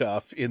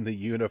matchup in the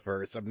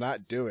universe. I'm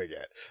not doing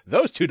it.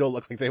 Those two don't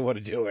look like they want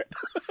to do it.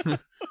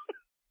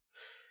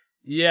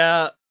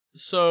 Yeah,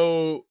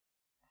 so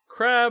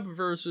Crab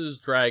versus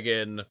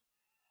Dragon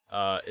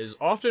is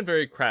often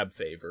very Crab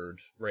favored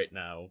right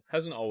now.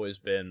 Hasn't always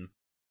been.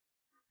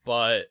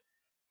 But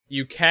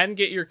you can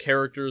get your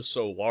characters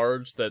so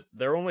large that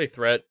their only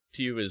threat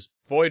to you is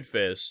Void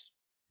Fist,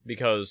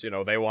 because,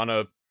 they want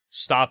to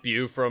stop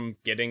you from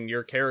getting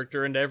your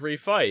character into every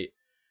fight.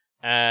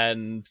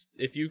 And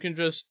if you can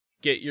just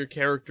get your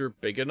character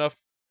big enough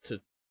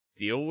to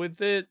deal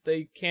with it,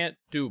 they can't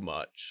do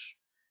much.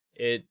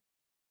 It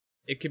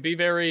can be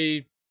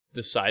very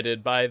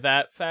decided by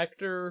that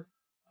factor,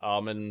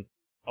 and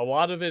a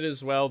lot of it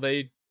as well,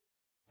 they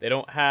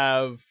don't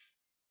have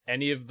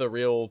any of the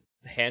real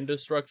hand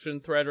destruction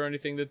threat or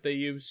anything that they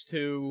used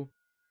to,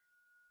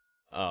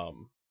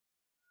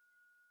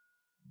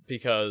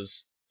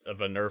 because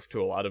of a nerf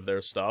to a lot of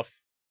their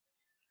stuff.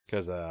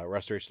 Because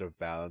Restoration of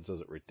Balance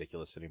isn't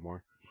ridiculous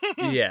anymore.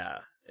 Yeah,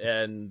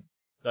 and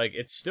like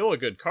it's still a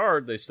good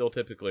card, they still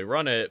typically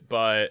run it,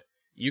 but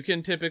you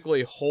can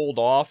typically hold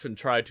off and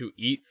try to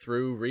eat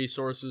through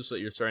resources so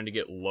that you're starting to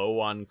get low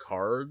on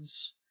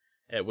cards,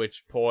 at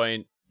which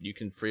point you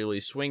can freely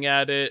swing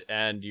at it,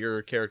 and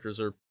your characters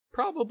are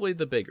probably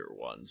the bigger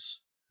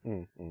ones.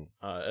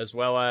 As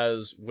well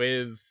as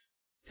with,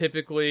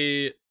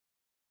 typically,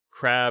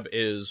 Crab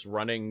is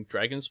running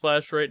Dragon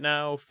Splash right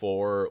now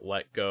for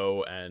Let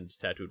Go and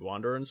Tattooed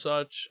Wanderer and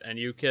such, and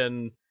you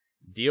can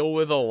deal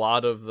with a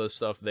lot of the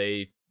stuff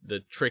the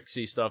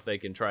tricksy stuff they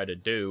can try to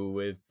do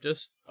with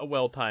just a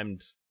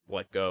well-timed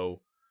Let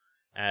Go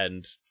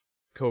and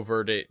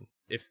Covert it.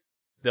 If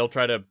they'll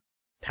try to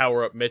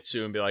power up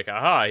Mitsu and be like,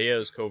 aha, he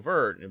has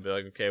Covert, and be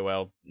like, okay,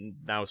 well,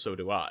 now so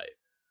do I.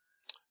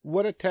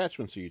 What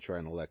attachments are you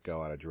trying to let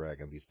go out of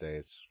Dragon these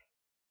days?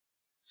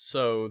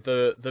 So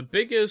the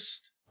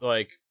biggest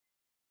like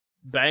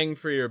bang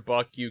for your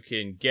buck you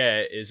can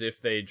get is if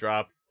they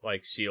drop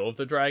like Seal of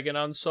the Dragon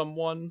on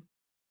someone,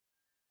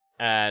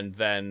 and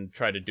then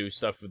try to do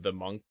stuff with the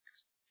monk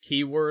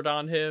keyword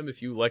on him.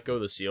 If you let go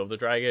of the Seal of the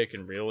Dragon, it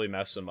can really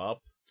mess him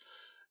up.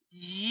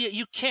 Yeah,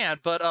 you can,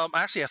 but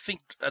actually, I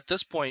think at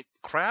this point,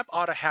 Crab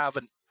ought to have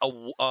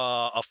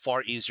a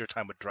far easier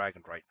time with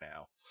Dragon right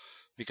now,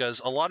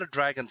 because a lot of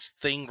Dragon's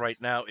thing right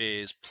now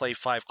is play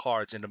 5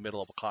 cards in the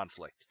middle of a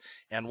conflict,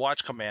 and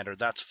Watch Commander,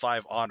 that's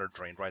 5 honor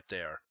drain right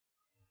there.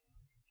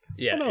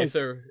 Yeah, well, no, if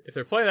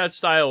they're playing that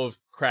style of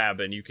Crab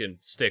and you can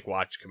stick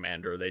Watch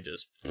Commander, they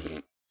just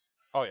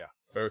Oh yeah,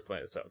 they're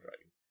playing that style of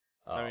Dragon.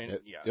 I mean,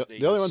 yeah.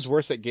 The only one's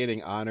worse at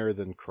gaining honor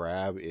than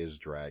Crab is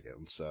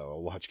Dragon, so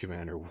Watch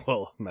Commander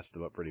will mess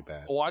them up pretty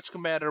bad. Watch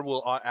Commander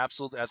will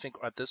absolutely, I think,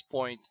 at this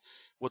point,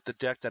 with the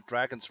deck that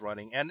Dragon's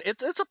running, and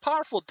it's a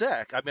powerful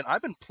deck. I mean,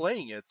 I've been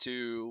playing it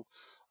to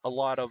a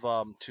lot of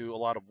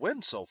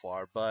wins so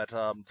far, but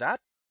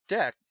that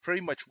deck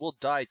pretty much will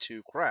die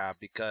to Crab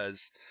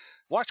because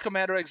Watch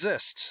Commander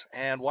exists,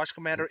 and Watch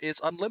Commander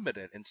is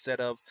unlimited instead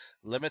of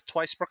limit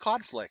twice per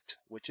conflict,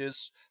 which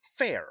is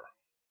fair.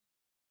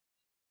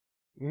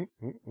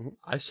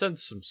 I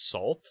sense some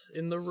salt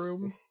in the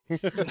room.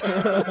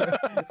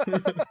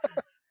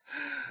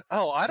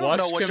 Oh, I don't Watch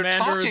know what Commander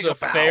you're talking is a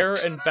about. fair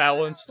and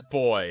balanced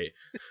boy.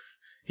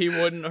 He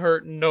wouldn't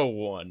hurt no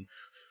one.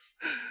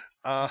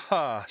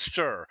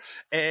 Sure.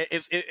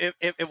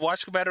 If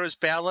Watch Commander is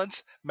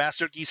balanced,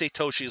 Master Gisei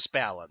Toshi is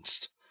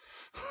balanced.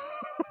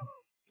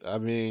 I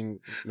mean,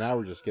 now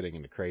we're just getting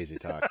into crazy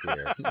talk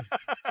here.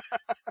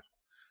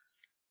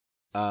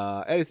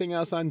 Anything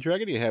else on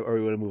Dragon you have, or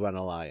we want to move on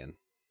to Lion?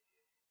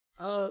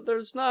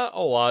 There's not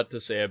a lot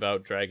to say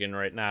about Dragon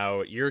right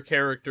now. Your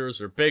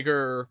characters are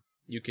bigger.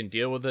 You can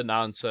deal with the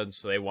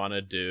nonsense they want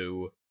to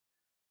do.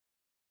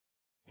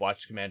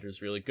 Watch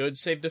Commander's really good.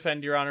 Save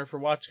Defend Your Honor for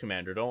Watch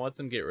Commander. Don't let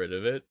them get rid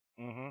of it.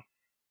 Mm-hmm.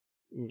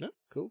 No,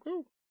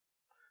 cool.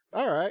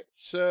 All right,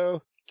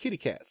 so kitty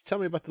cats. Tell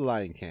me about the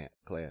Lion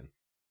Clan.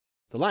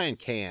 The Lion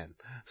Can.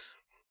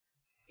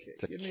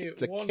 It's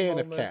a can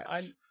of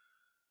cats.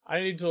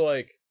 I need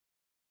to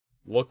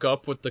look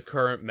up what the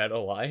current meta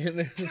Lion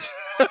is.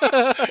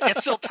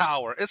 It's still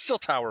Tower. It's still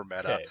Tower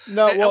meta. Okay.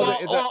 No,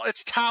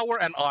 It's Tower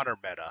and Honor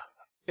meta.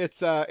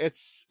 It's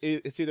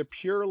either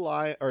pure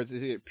Lion, or it's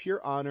either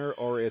pure Honor,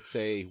 or it's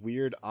a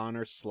weird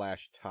Honor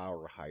 /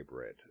 Tower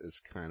hybrid.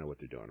 Is kind of what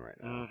they're doing right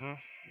now. Mm-hmm.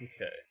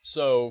 Okay,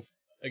 so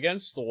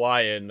against the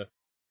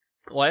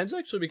Lion's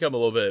actually become a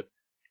little bit.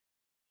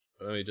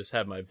 Let me just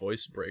have my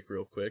voice break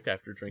real quick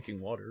after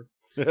drinking water.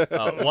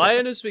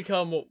 Lion has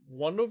become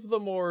one of the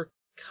more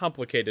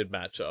complicated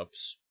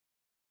matchups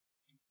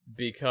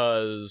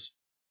because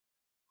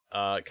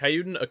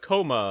Kyuden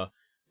Akoma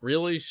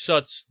really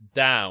shuts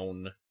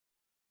down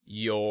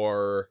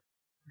your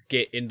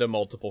get into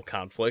multiple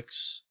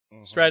conflicts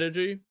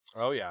strategy.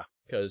 Oh yeah.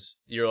 Because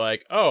you're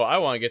like, oh, I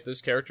want to get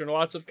this character into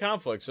lots of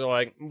conflicts. So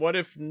like, what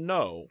if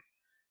no?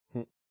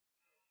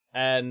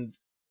 And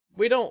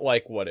we don't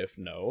like what if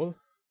no.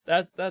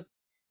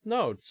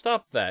 No,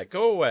 stop that.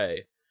 Go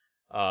away.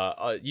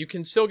 You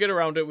can still get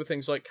around it with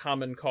things like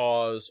Common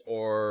Cause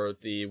or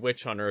the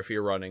Witch Hunter if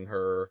you're running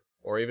her,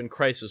 or even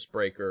Crisis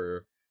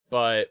Breaker,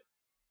 but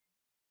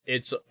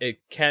it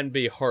can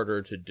be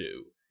harder to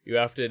do. You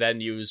have to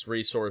then use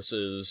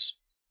resources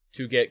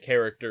to get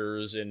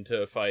characters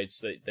into fights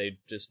that they'd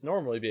just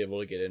normally be able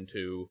to get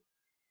into.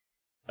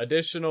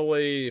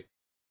 Additionally,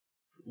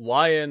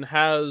 Lion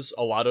has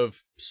a lot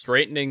of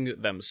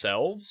straightening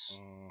themselves.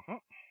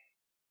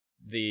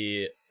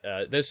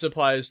 This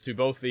applies to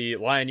both the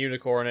Lion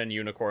Unicorn and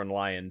Unicorn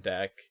Lion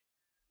deck,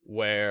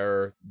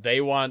 where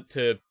they want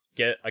to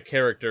get a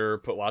character,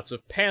 put lots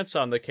of pants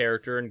on the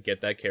character, and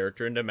get that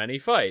character into many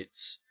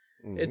fights.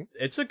 Mhm.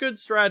 It's a good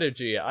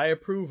strategy. I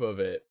approve of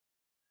it.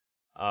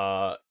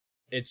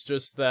 It's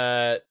just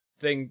that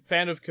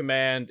Fan of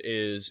Command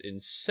is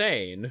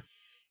insane.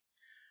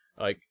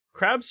 Like,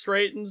 Crab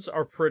Straightens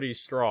are pretty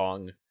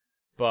strong,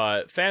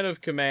 but Fan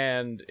of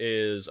Command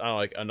is on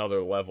like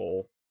another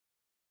level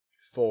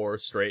for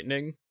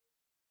straightening,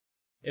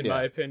 in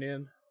my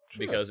opinion,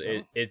 Sure. because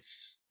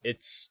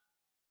it's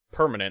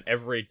permanent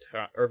every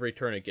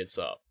turn it gets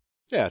up.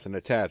 Yeah, it's an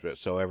attachment.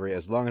 So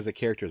as long as the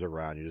character's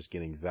around, you're just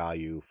getting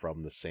value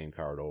from the same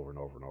card over and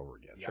over and over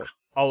again. Yeah. Sure.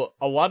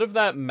 A lot of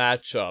that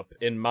matchup,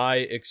 in my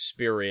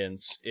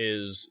experience,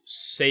 is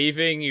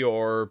saving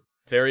your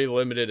very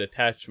limited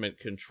attachment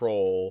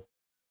control,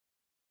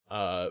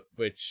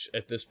 which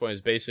at this point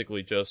is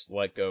basically just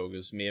let go,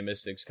 because Mia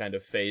Mystic's kind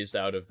of phased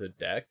out of the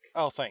deck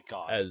Oh, thank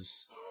God.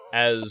 as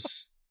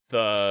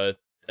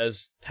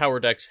tower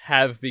decks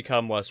have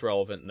become less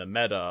relevant in the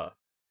meta.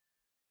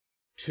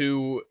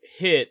 To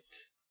hit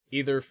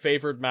either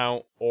Favored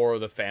Mount or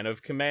the Fan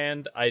of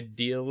Command,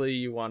 ideally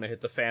you want to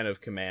hit the Fan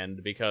of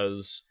Command,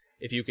 because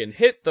if you can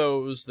hit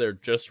those, they're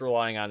just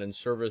relying on In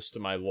Service to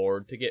My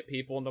Lord to get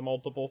people into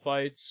multiple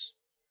fights,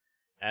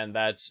 and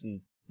that's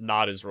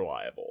not as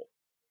reliable.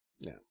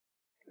 Yeah.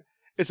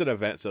 It's an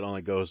event, so it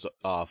only goes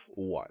off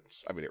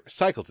once. I mean, it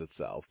recycles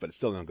itself, but it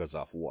still only goes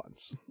off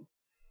once.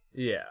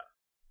 Yeah.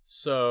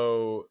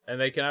 So, and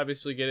they can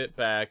obviously get it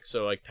back,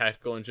 so like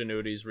Tactical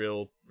Ingenuity is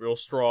real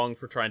strong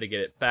for trying to get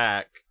it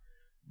back,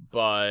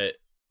 but,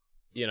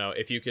 you know,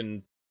 if you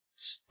can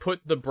put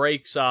the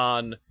brakes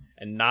on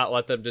and not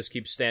let them just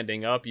keep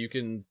standing up, you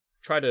can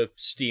try to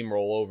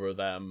steamroll over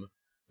them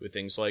with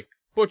things like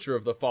Butcher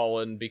of the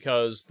Fallen,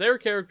 because their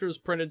characters'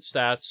 printed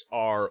stats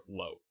are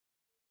low.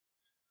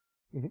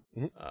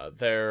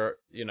 They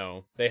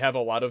have a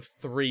lot of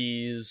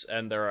 3s,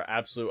 and their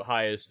absolute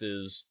highest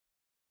is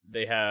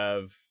they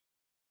have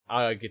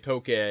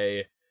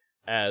Agitoke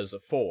as a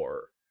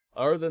 4.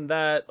 Other than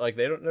that, like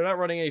they're not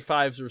running any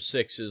 5s or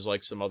 6s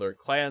like some other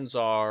clans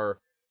are,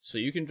 so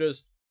you can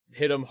just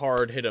hit them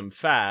hard, hit them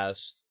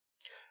fast.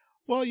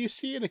 Well, you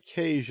see an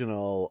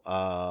occasional,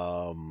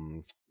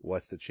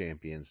 what's the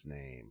champion's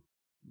name?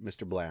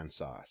 Mr. Bland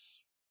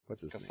Sauce.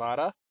 What's his name?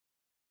 Kasada?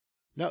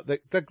 No, the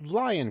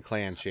Lion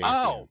Clan champion.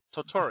 Oh,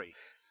 Totori.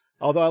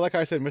 Although I like how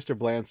I said Mr.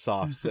 Bland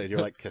Sauce, and you're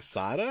like,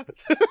 Kasada?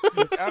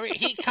 I mean,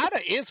 he kind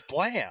of is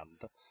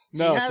bland.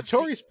 No,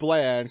 Totori's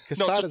bland,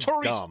 Kasada's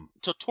dumb.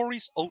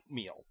 Totori's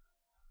oatmeal.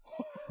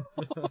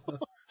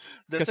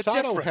 There's a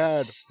Kasado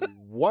had difference.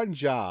 one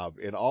job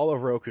in all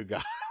of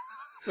Rokugan,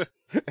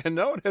 and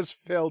no one has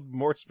failed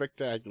more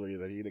spectacularly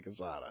than Ida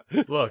Kasada.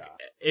 Look,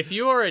 if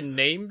you are a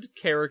named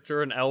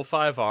character in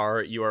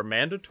L5R, you are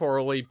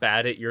mandatorily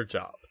bad at your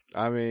job.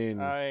 I mean,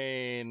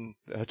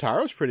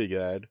 Hataro's pretty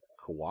good.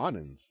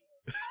 Kawanin's.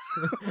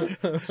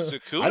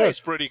 Sukune's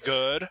pretty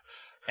good.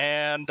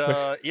 And,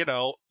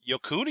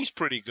 Yokuni's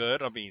pretty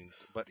good. I mean,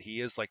 but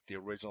he is like the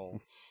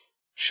original.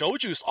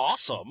 Shoju's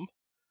awesome.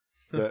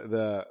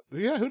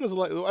 Who doesn't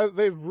like?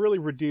 They've really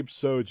redeemed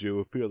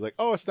Soju. People are like,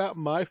 oh, it's not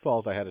my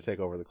fault I had to take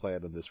over the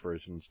clan in this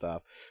version and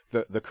stuff.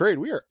 The Crane,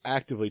 we are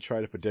actively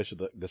trying to petition.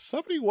 Does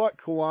somebody want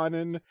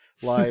Kawanin?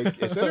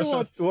 Like, if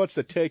anyone wants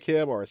to take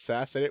him or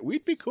assassinate,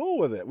 we'd be cool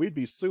with it. We'd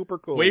be super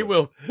cool. We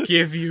will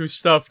give you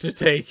stuff to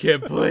take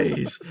him,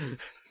 please.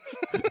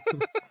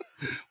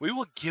 We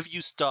will give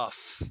you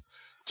stuff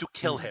to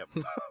kill him.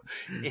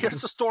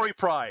 Here's the story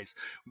prize.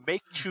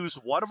 Choose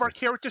one of our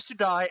characters to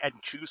die and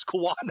choose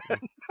Kawanin.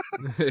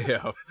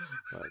 Yeah.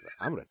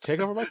 I'm going to take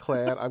over my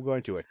clan. I'm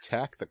going to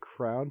attack the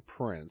crown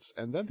prince,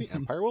 and then the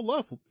empire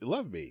will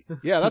love me.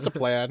 Yeah, that's a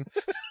plan.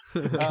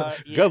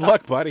 Good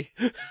luck, buddy.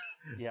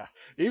 Yeah.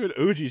 Even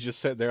Uji's just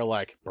sitting there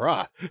like,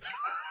 bruh.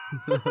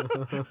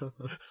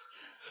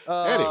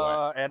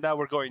 Anyway. And now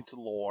we're going to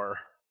lore.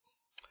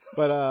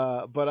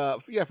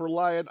 But for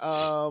Lion,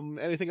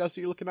 anything else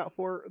that you're looking out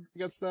for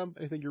against them?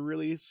 Anything you're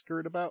really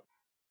scared about?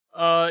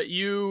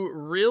 You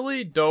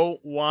really don't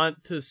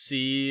want to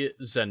see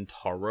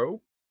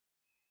Zentaro.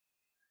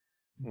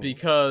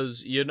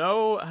 Because you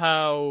know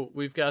how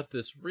we've got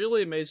this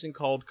really amazing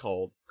card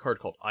called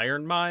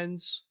Iron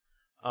Mines?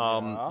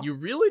 You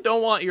really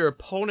don't want your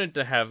opponent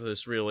to have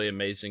this really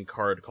amazing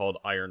card called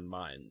Iron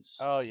Mines.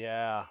 Oh,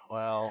 yeah.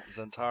 Well,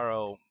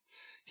 Zentaro,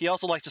 he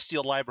also likes to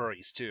steal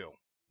libraries, too.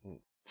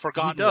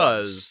 Forgotten He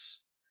does.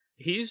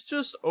 He's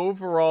just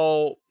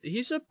overall,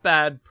 he's a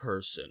bad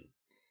person.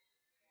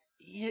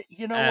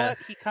 You know what?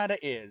 He kind of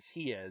is.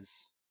 He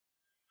is.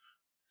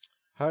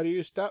 How do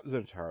you stop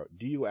Zentaro?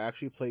 Do you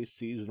actually play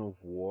Season of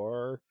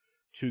War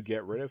to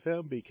get rid of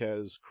him?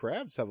 Because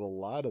crabs have a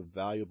lot of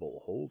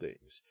valuable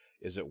holdings.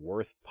 Is it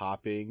worth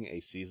popping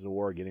a Season of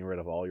War, getting rid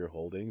of all your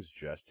holdings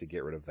just to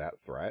get rid of that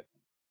threat?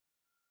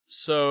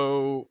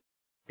 So,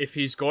 if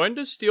he's going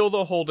to steal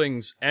the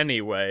holdings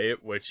anyway,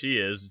 which he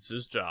is, it's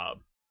his job,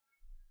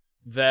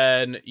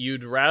 then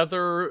you'd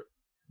rather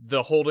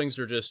the holdings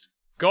are just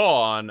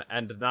gone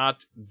and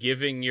not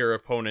giving your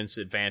opponents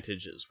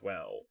advantage as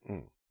well.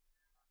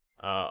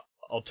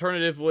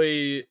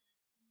 Alternatively,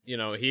 he's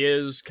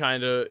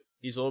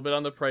a little bit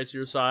on the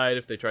pricier side.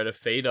 If they try to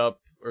fade up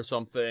or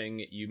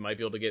something, you might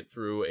be able to get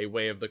through a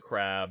Way of the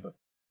Crab.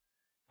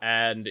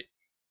 And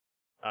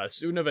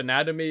Student of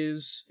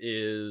Anatomies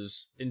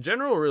is, in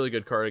general, a really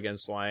good card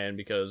against Lion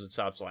because it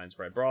stops Lion's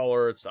Pride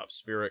Brawler, it stops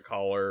Spirit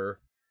Caller.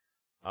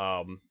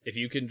 If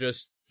you can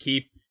just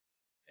keep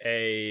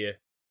a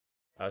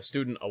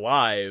student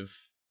alive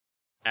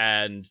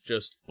and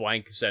just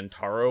blank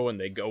Zentaro and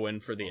they go in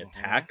for the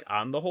attack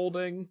on the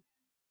holding,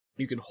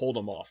 you can hold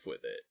them off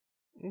with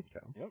it.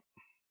 Okay. Yep.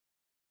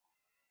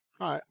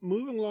 All right,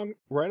 moving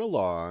right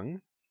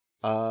along.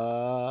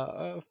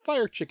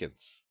 Fire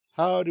Chickens.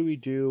 How do we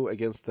do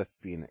against the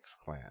Phoenix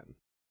Clan?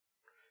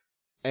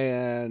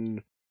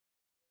 And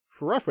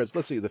for reference,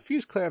 let's see. The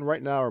Fuse Clan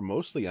right now are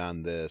mostly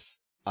on this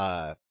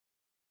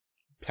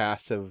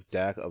passive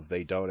deck of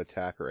they don't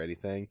attack or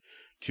anything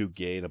to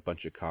gain a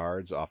bunch of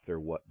cards off their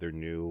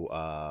new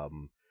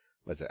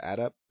what's it?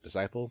 Adept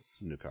Disciple?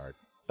 It's a new card.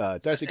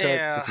 Dicey card.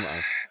 Yeah.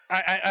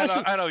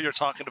 I know what you're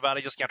talking about.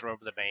 I just can't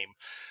remember the name.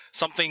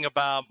 Something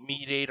about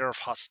Mediator of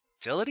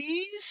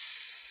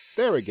Hostilities?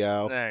 There we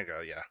go. There you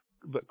go, yeah.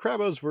 But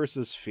Krabos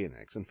versus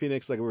Phoenix. And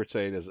Phoenix, like we were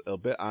saying, is a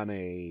bit on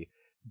a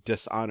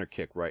dishonor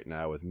kick right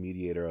now with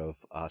Mediator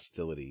of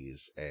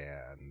Hostilities,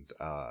 and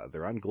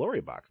they're on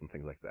Glory Box and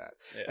things like that.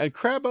 Yeah. And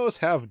Krabos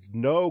have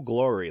no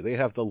glory. They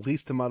have the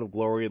least amount of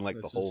glory in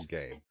the whole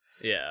game.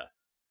 Yeah.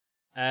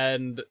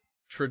 And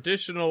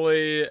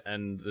traditionally,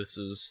 and this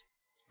is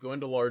going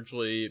to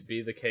largely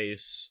be the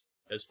case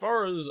as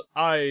far as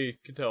I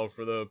can tell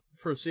for the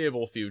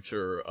foreseeable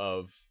future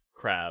of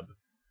Crab,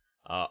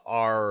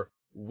 are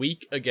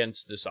weak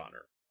against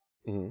dishonor.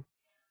 Mm-hmm.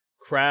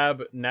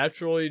 Crab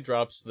naturally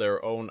drops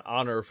their own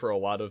honor for a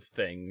lot of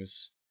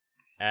things,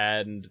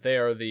 and they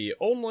are the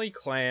only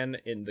clan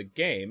in the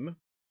game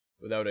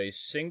without a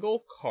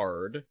single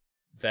card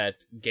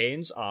that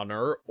gains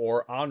honor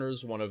or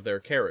honors one of their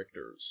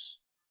characters,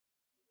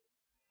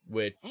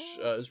 which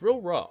is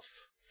real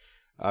rough.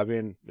 I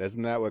mean,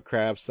 isn't that what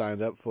Crab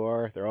signed up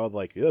for? They're all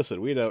like, listen,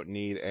 we don't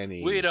need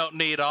any... We don't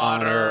need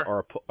honor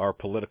honor. or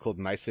political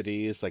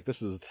niceties. Like,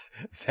 this is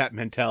that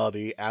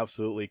mentality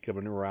absolutely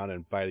coming around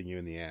and biting you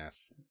in the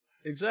ass.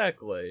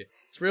 Exactly.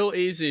 It's real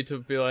easy to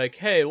be like,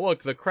 hey,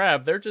 look, the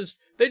Crab, they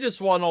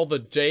just want all the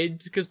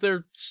jade because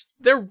they're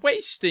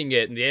wasting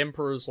it. And the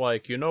Emperor's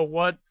like, you know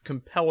what?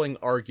 Compelling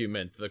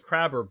argument. The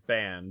Crab are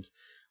banned.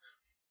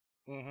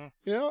 Mm-hmm.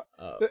 You know,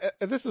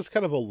 this is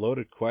kind of a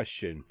loaded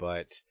question,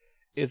 but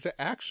is it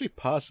actually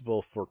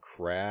possible for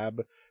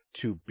Crab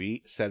to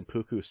beat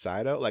Senpuku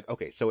Saito? Like,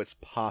 okay, so it's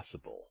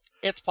possible.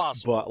 It's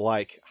possible. But,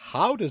 like,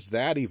 how does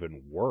that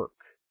even work?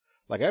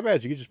 Like, I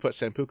imagine you just put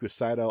Senpuku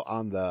Saito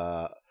on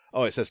the...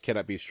 Oh, it says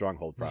cannot be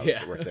Stronghold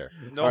province right there.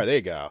 Nope. All right, there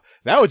you go.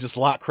 That would just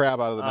lock Crab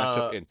out of the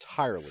matchup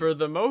entirely. For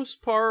the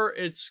most part,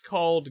 it's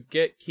called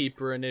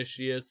Gatekeeper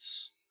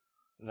Initiates.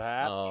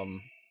 That.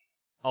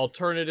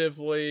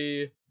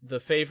 Alternatively,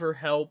 the favor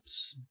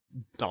helps.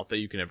 Not that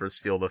you can ever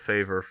steal the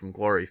favor from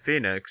Glory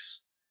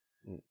Phoenix.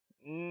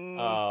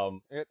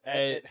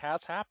 It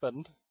has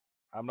happened.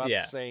 I'm not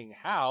saying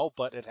how,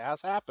 but it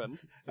has happened.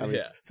 I mean,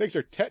 things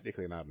are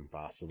technically not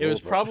impossible. It was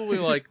probably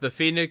like the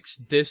Phoenix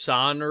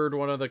dishonored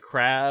one of the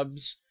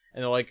Crabs,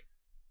 and like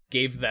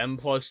gave them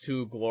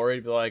 +2 glory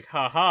to be like,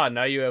 haha,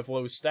 now you have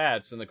low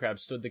stats, and the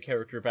Crab stood the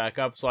character back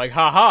up, so like,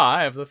 haha,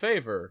 I have the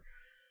favor.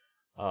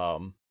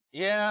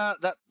 Yeah,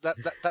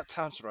 that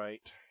sounds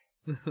right.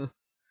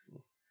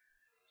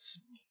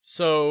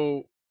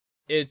 So,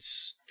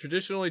 it's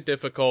traditionally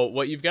difficult.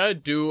 What you've got to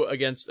do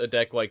against a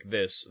deck like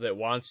this that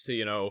wants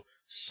to,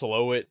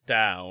 slow it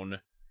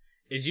down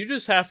is you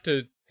just have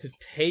to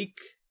take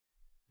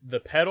the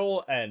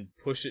pedal and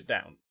push it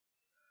down.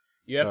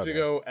 You have to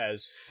go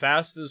as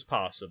fast as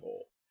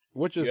possible.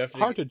 Which is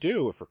hard to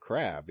do for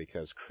Crab,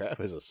 because Crab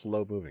is a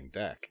slow-moving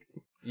deck.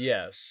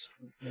 Yes.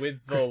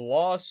 With the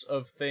loss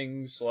of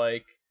things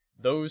like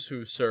Those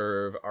Who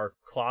Serve, our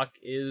clock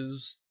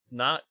is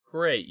not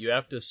great. You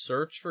have to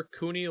search for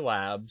Kuni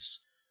Labs,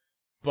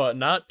 but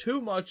not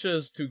too much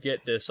as to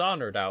get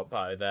dishonored out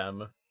by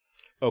them.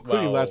 Oh,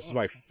 Kuni Labs is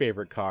my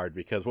favorite card,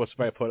 because once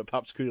my opponent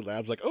pops Kuni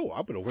Labs, like, oh,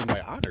 I'm going to win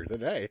my honor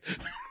today.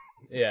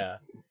 Yeah.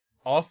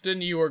 Often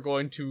you are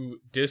going to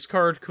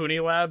discard Kuni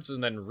Labs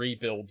and then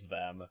rebuild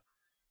them.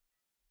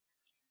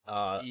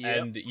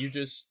 And you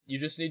just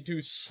need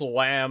to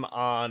slam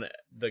on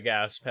the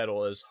gas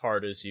pedal as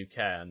hard as you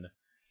can.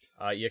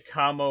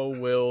 Yakamo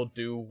will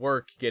do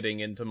work getting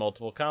into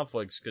multiple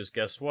conflicts, because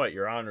guess what?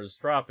 Your honor's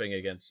dropping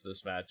against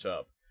this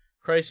matchup.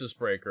 Crisis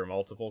Breaker,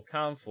 multiple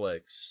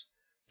conflicts.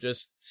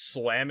 Just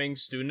slamming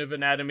Student of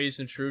Anatomies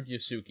and Shrewd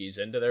Yasukis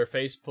into their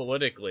face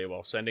politically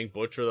while sending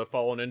Butcher the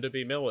Fallen in to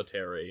be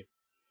military.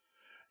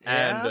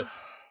 Yeah. And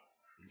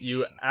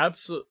you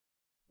absolutely...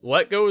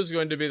 Let Go is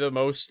going to be the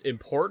most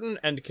important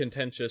and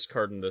contentious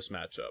card in this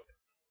matchup.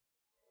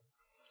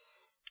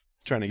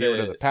 Trying to get rid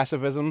of the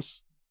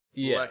pacifisms?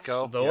 Yes. Let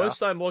Go, The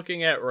list I'm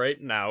looking at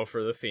right now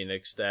for the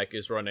Phoenix deck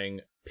is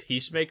running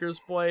Peacemaker's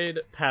Blade,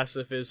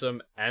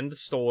 Pacifism, and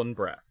Stolen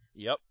Breath.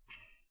 Yep.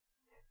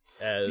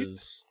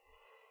 as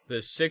the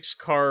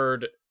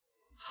 6-card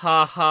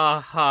ha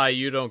ha ha,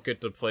 you don't get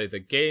to play the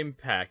game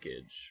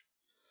package.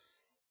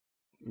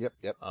 Yep.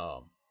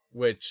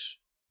 Which,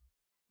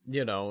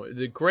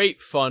 the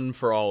great fun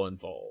for all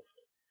involved.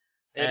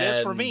 It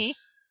is for me.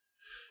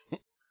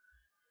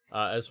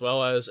 As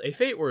well as a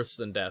Fate Worse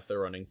Than Death they're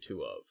running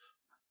 2 of.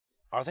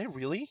 Are they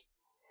really?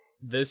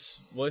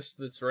 This list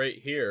that's right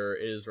here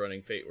is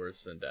running Fate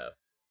Worse Than Death.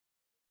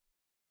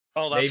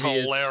 Oh, that's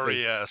Maybe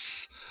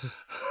hilarious.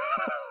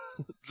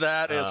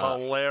 That is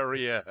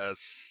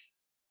hilarious.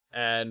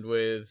 And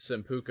with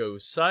Senpuku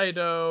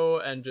Saido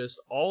and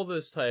just all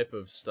this type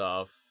of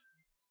stuff,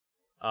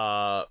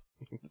 the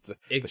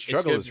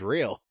struggle is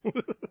real.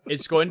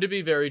 It's going to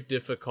be very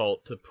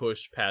difficult to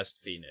push past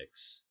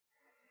Phoenix.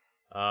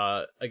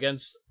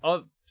 Against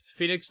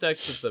Phoenix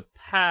decks of the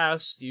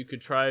past, you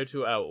could try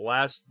to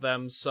outlast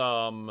them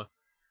some,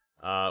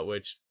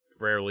 which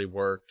rarely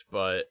worked,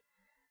 but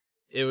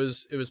it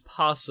was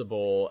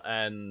possible,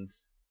 and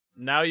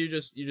now you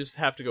just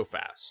have to go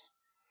fast.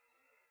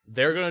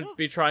 They're going to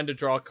be trying to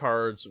draw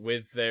cards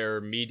with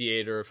their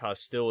Mediator of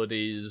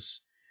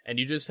Hostilities, and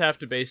you just have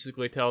to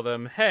basically tell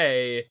them,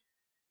 hey,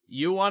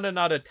 you want to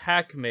not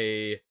attack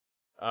me,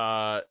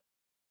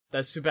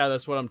 that's too bad,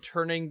 that's what I'm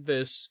turning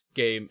this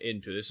game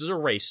into. This is a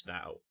race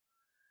now.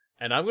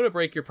 And I'm going to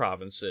break your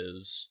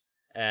provinces,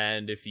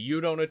 and if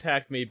you don't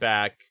attack me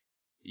back,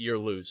 you're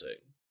losing.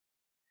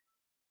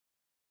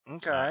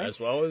 Okay. As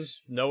well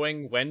as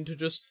knowing when to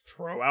just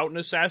throw out an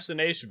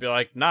assassination. Be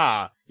like,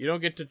 nah, you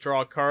don't get to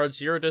draw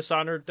cards. You're a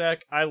Dishonored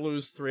deck. I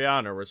lose 3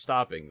 honor. We're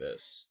stopping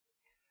this.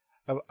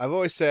 I've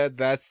always said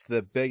that's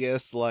the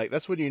biggest,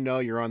 that's when you know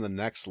you're on the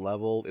next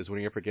level, is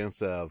when you're up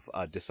against a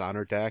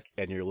Dishonored deck,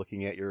 and you're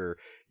looking at your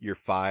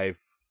 5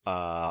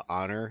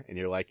 honor, and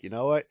you're like, you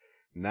know what?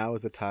 Now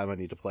is the time I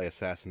need to play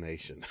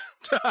Assassination.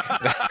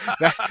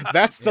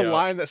 That's the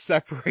line that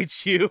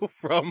separates you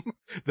from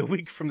the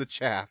wheat from the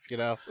chaff,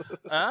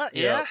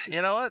 Yeah,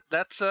 you know what?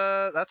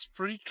 That's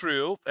pretty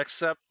true.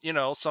 Except,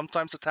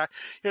 sometimes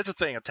here's the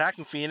thing: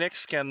 attacking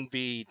Phoenix can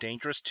be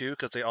dangerous too,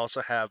 because they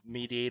also have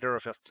Mediator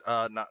of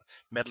not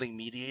Meddling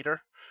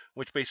Mediator,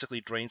 which basically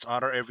drains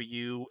honor every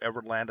you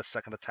ever land a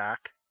second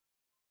attack.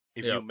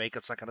 If you make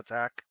a second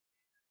attack.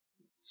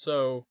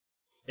 So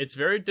it's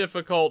very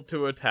difficult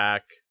to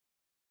attack,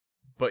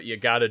 but you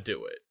gotta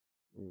do it.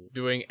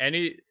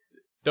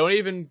 Don't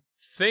even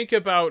think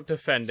about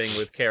defending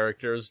with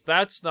characters.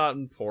 That's not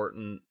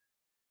important.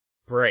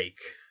 Break.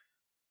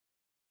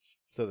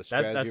 So the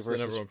strategy that's versus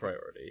the number one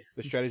priority.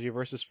 The strategy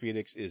versus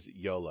Phoenix is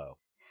YOLO.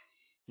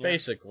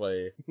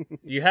 Basically.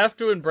 You have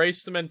to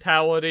embrace the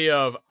mentality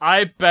of,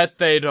 I bet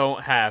they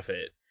don't have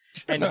it.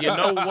 And you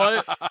know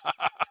what?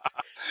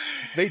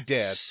 They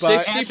did.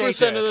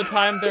 60% of the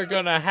time they're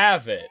gonna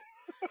have it.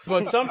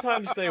 But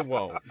sometimes they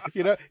won't.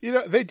 You know,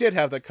 they did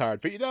have the card,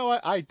 but you know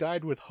what? I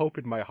died with hope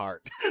in my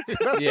heart.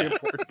 That's the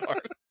important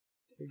part.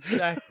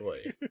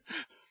 Exactly.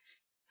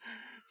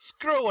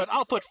 Screw it!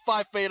 I'll put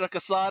 5 Fate on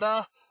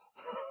Kasada.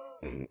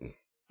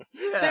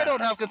 They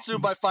don't have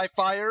Consumed by 5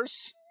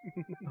 Fires.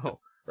 No.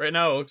 Right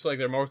now, it looks like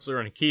they're mostly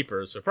running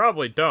Keepers, so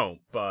probably don't,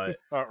 but...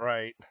 All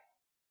right.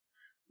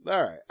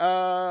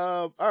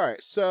 All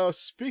right. So,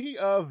 speaking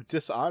of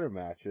Dishonor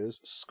matches,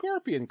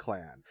 Scorpion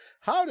Clan.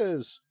 How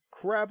does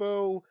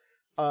Crabo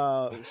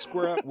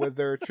square up with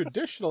their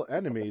traditional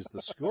enemies,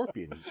 the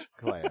Scorpion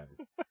Clan?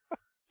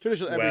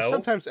 Traditional enemies,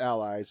 sometimes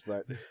allies,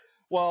 but...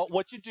 Well,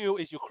 what you do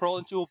is you curl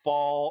into a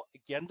ball,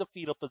 get in the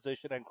fetal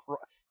position, and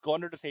go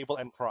under the table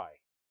and cry.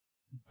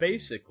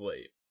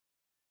 Basically.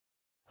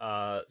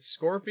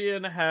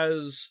 Scorpion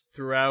has,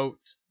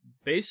 throughout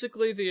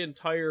basically the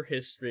entire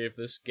history of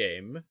this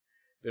game,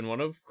 been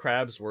one of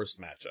Crab's worst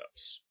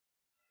matchups.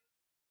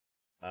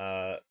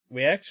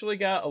 We actually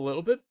got a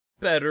little bit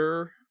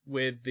better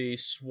with the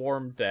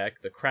Swarm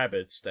deck, the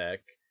Krabbits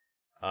deck,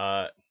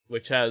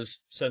 which has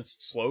since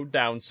slowed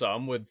down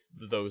some with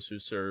those who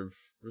serve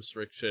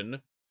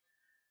restriction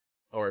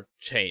or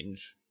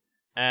change,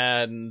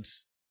 and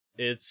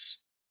it's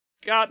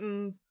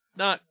gotten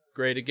not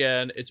great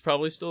again. It's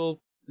probably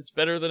still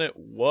better than it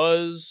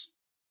was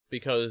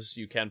because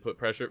you can put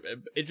pressure.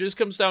 It just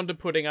comes down to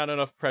putting on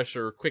enough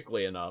pressure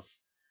quickly enough,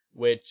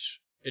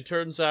 which it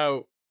turns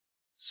out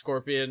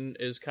Scorpion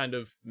is kind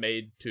of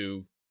made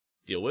to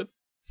deal with.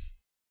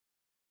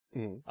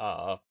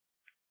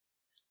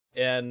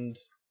 And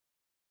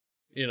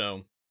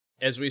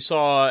as we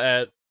saw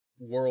at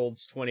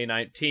Worlds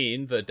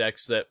 2019, the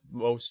decks that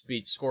most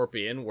beat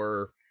Scorpion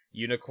were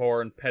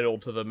Unicorn, Pedal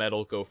to the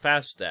Metal, Go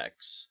Fast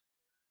decks.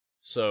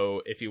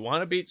 So if you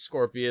want to beat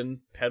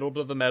Scorpion, Pedal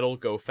to the Metal,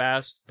 Go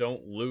Fast,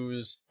 don't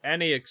lose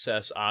any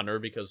excess honor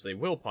because they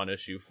will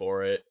punish you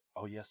for it.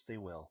 Oh yes, they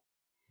will.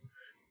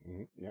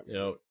 Yep.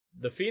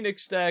 The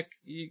Phoenix deck,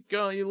 you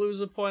lose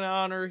a point of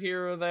honor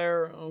here or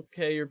there.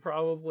 Okay, you're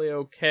probably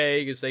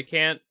okay because they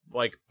can't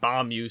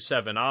bomb you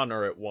 7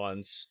 honor at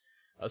once.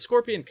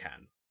 Scorpion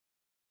can.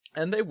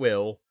 And they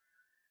will,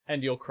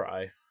 and you'll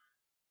cry.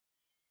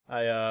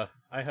 I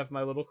have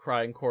my little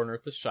crying corner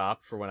at the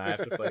shop for when I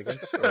have to play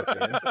against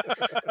Scorpion.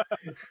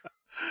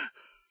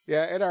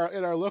 Yeah, in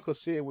our local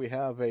scene, we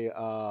have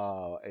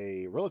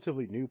a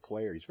relatively new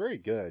player. He's very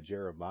good,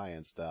 Jeremiah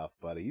and stuff,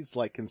 but he's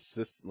like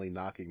consistently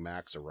knocking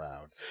Max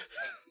around.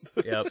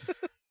 Yep.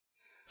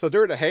 So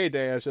during the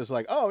heyday, I was just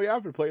like, oh yeah,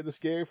 I've been playing this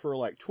game for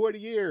like 20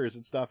 years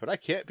and stuff, and I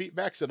can't beat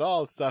Max at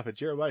all and stuff. And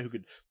Jeremiah, who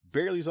could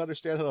barely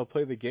understand how to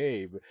play the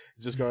game,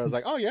 is just going, I was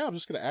like, oh yeah, I'm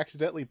just going to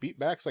accidentally beat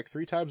Max like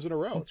 3 times in a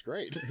row. It's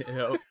great.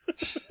 Yep.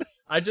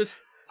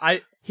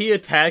 He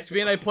attacked me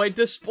and I played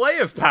Display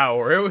of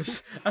Power.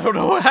 I don't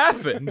know what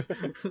happened.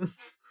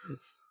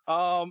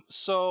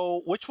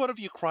 So which one of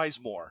you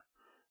cries more?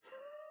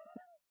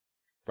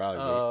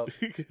 Probably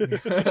me.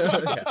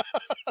 Yeah.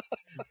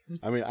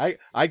 I mean,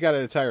 I got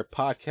an entire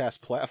podcast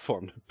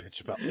platform to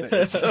bitch about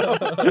things. So.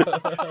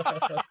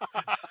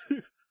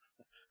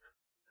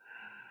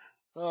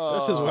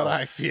 This is what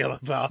I feel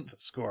about the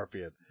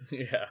Scorpion.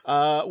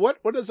 Yeah.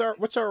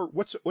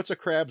 What's a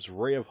crab's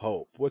ray of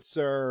hope? What's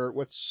the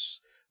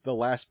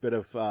last bit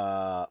of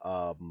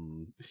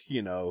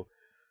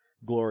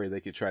glory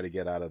they could try to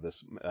get out of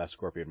this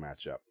Scorpion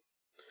matchup?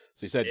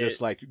 So you said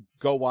just like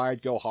go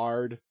wide, go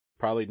hard.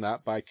 Probably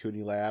not buy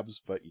Cooney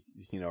Labs, but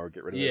or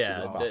get rid of it as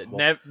soon as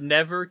possible.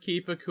 Never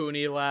keep a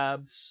Cooney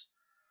Labs.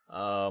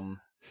 In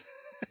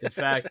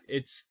fact,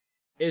 it's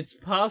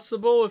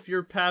possible if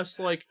you're past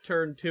like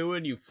turn 2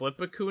 and you flip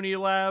a Cooney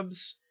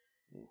Labs,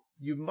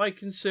 you might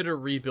consider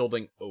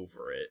rebuilding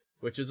over it,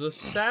 which is a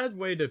sad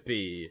way to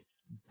be,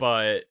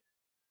 but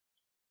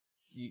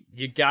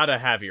you gotta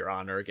have your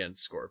honor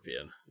against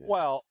Scorpion.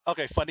 Well,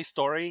 okay, funny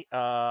story.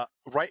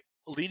 Right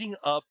leading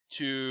up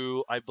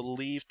to, I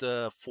believe,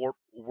 the Fort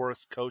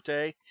Worth Cote,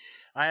 I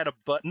had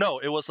no,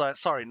 it was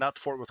sorry, not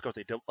Fort Worth Cote,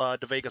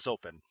 the Vegas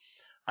Open.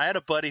 I had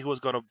a buddy who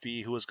was gonna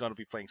be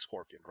playing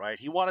Scorpion, right?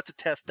 He wanted to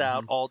test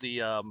out all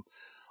the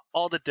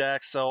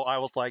decks, so I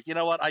was like, you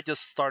know what? I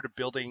just started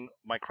building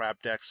my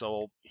crab deck,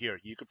 so here,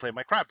 you can play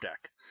my crab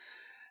deck.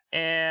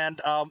 And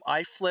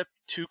I flipped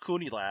 2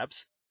 Cooney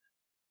Labs,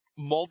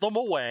 mulled them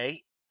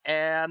away,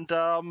 and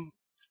a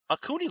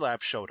Cooney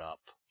Lab showed up.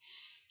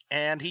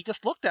 And he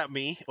just looked at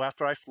me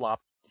after I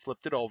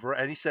flipped it over,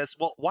 and he says,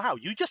 well, wow,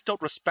 you just don't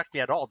respect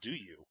me at all, do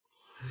you?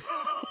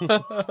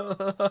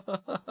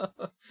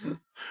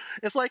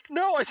 It's like,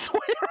 no, I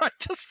swear,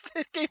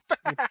 it came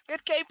back.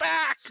 It came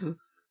back.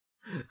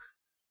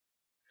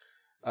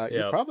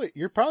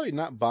 You're probably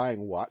not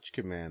buying Watch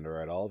Commander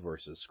at all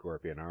versus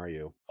Scorpion, are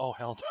you? Oh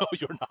hell no,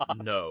 you're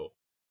not. No.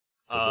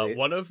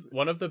 One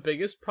of the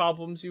biggest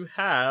problems you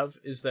have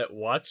is that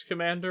Watch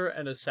Commander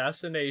and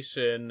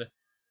Assassination,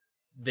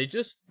 they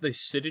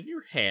sit in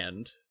your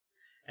hand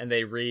and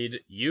they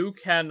read, "You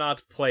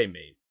cannot play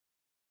me."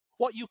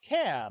 Well, you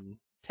can.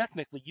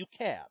 Technically, you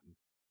can.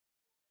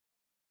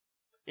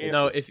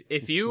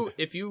 If you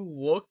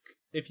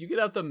get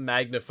out the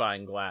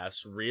magnifying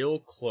glass real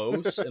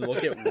close and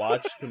look at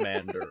Watch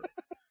Commander,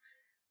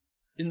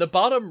 in the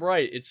bottom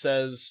right it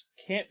says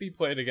can't be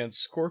played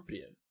against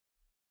Scorpion.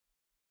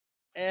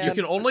 And you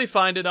can only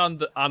find it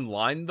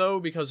online though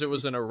because it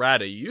was an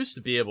errata. You used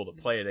to be able to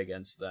play it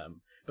against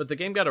them, but the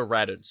game got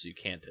errated, so you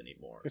can't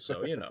anymore.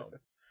 So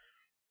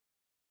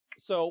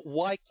So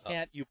why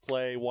can't you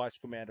play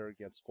Watch Commander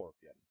against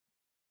Scorpion?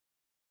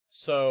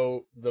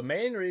 So the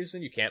main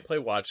reason you can't play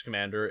Watch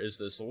Commander is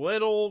this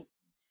little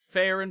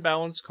fair and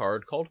balanced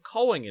card called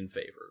Calling in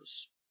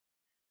Favors.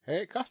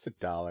 Hey, it costs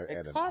 $1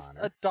 and an honor. It costs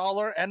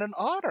 $1 and an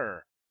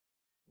honor.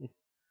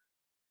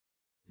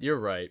 You're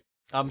right.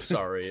 I'm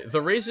sorry.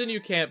 The reason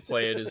you can't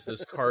play it is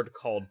this card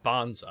called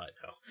Bonsai.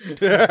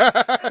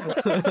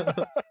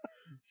 No.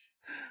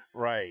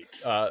 Right.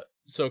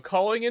 So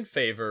Calling in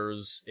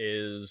Favors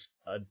is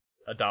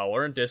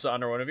 $1 and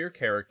dishonor one of your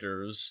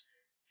characters.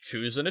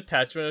 Choose an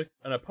attachment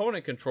an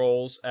opponent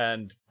controls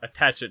and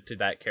attach it to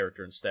that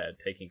character instead,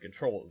 taking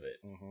control of it.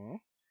 Mm-hmm.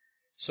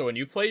 So when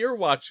you play your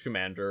Watch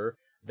Commander,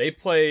 they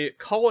play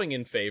Calling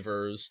in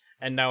Favors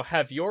and now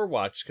have your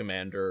Watch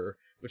Commander,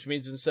 which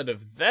means instead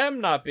of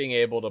them not being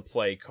able to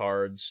play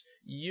cards,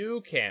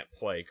 you can't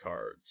play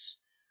cards.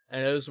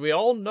 And as we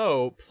all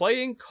know,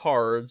 playing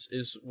cards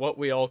is what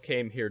we all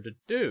came here to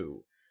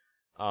do.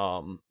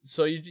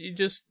 So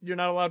you're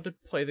not allowed to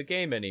play the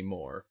game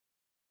anymore.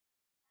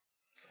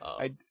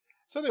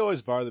 Something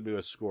always bothered me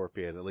with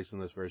Scorpion, at least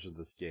in this version of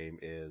this game,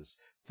 is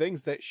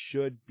things that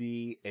should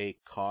be a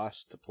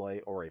cost to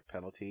play or a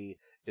penalty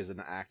is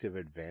an active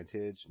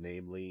advantage,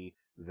 namely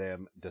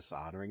them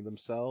dishonoring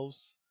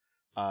themselves.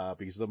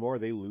 Because the more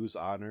they lose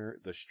honor,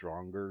 the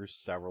stronger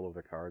several of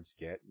the cards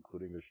get,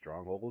 including their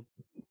stronghold.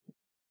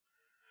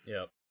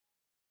 Yep.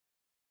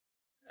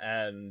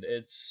 And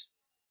it's,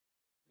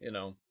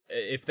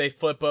 if they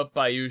flip up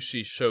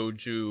Bayushi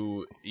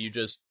Shoju, you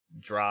just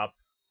drop.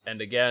 And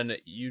again,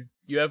 you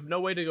have no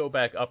way to go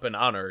back up in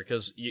honor,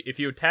 because if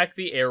you attack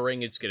the air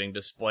ring, it's getting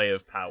Display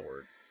of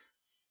Powered.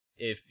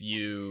 If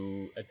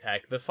you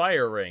attack the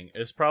fire ring,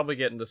 it's probably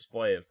getting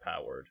Display of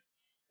Powered.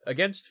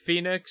 Against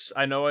Phoenix,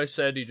 I know I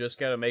said you just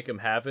gotta make him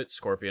have it.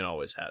 Scorpion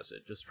always has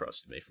it. Just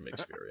trust me from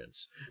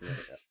experience.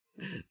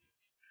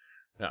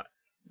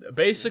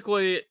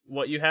 Basically,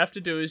 what you have to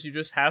do is you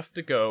just have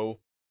to go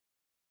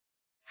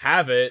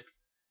have it,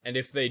 and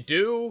if they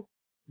do,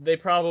 they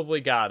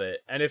probably got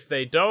it, and if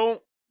they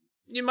don't,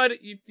 you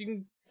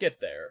can get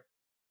there.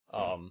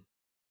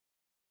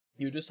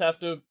 You just have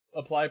to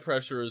apply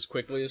pressure as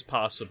quickly as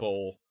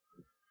possible,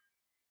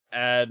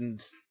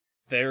 and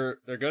they're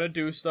gonna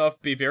do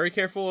stuff. Be very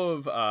careful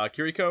of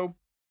Kiriko.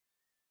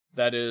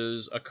 That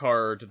is a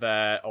card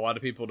that a lot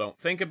of people don't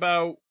think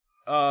about.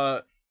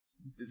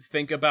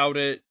 Think about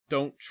it.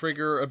 Don't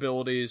trigger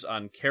abilities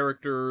on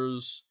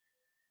characters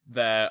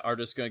that are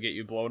just gonna get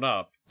you blown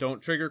up.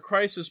 Don't trigger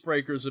Crisis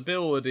Breaker's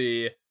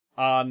ability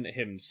on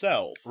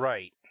himself.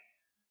 Right.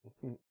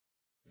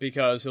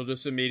 Because he'll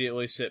just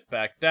immediately sit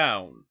back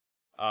down.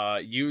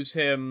 Use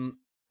him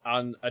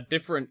on a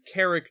different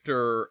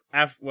character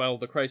while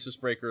the Crisis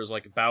Breaker is,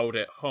 like, bowed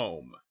at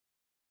home.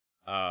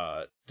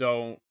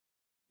 Don't,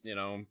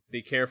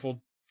 be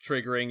careful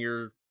triggering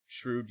your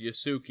Shrewd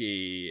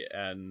Yasuki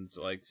and,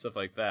 like, stuff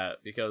like that,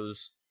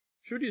 because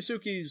Shrewd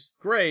Yasuki's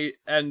great,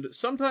 and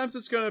sometimes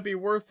it's gonna be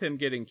worth him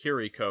getting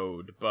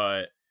Kiriko'd,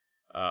 but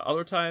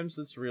other times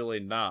it's really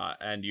not,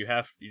 and you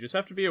just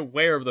have to be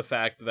aware of the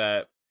fact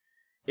that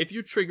if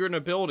you trigger an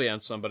ability on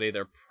somebody,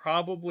 they're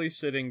probably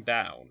sitting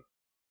down.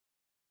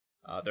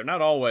 They're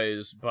not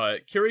always,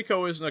 but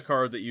Kiriko isn't a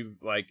card that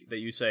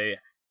you say,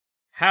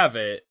 have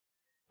it.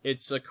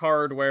 It's a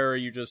card where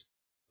you just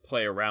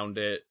play around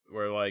it,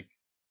 where, like,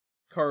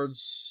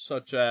 cards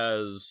such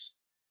as,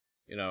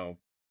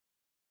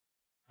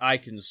 I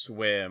Can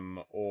Swim,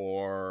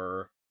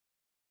 or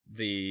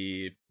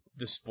the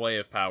Display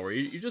of Power.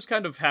 You just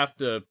kind of have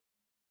to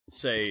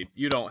say,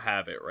 you don't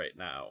have it right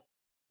now.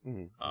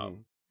 Mm-hmm.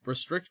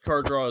 Restrict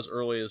card draw as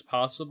early as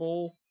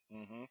possible.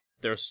 Mm-hmm.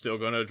 They're still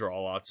going to draw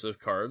lots of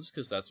cards,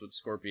 because that's what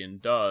Scorpion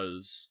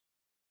does.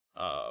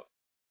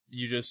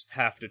 You just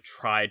have to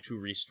try to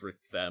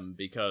restrict them,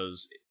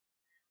 because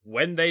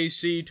when they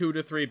see 2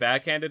 to 3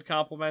 backhanded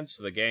compliments,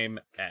 the game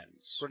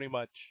ends. Pretty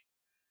much.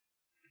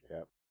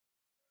 Yep.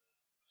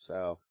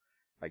 So,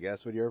 I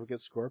guess when you ever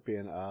get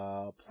Scorpion,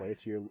 play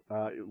to your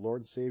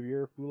Lord and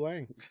Savior Fu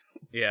Lang.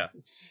 Yeah.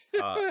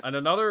 And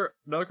another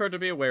card to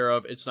be aware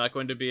of, it's not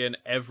going to be in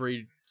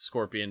every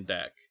Scorpion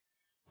deck,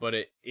 but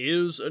it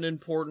is an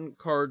important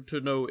card to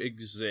know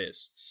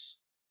exists.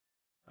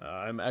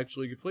 I'm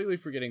actually completely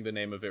forgetting the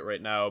name of it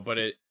right now, but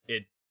it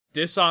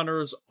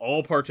dishonors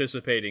all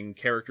participating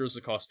characters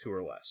that cost 2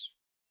 or less.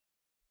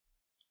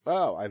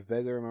 Oh, I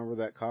vaguely remember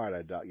that card.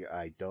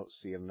 I don't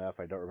see it enough.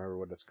 I don't remember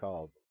what it's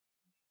called.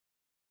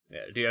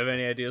 Yeah, do you have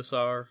any idea,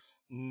 Sar?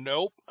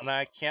 Nope, and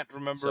I can't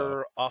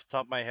remember off the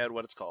top of my head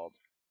what it's called.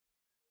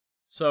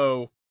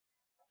 So,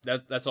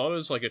 that's all it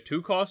is, like a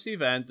 2-cost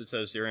event that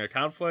says during a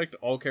conflict,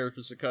 all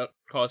characters that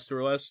cost 2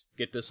 or less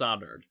get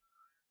dishonored.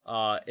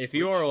 If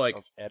you are like...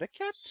 Of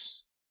etiquette?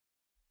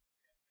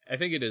 I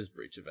think it is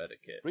Breach of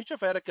Etiquette. Breach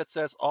of Etiquette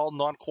says all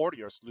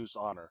non-courtiers lose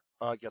honor.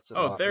 Gets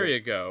dishonored. Oh, there you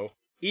go.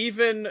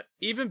 Even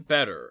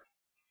better.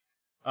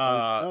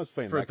 No one's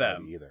playing for that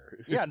them. card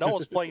either. Yeah, no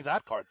one's playing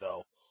that card,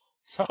 though.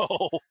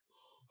 So...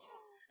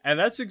 And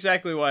that's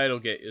exactly why it'll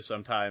get you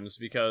sometimes,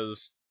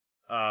 because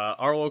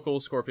our local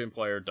Scorpion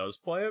player does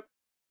play it.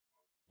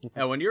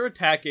 And when you're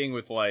attacking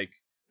with, like,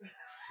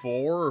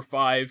 4 or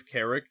 5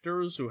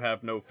 characters who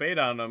have no fate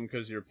on them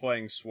because you're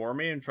playing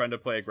swarmy and trying to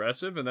play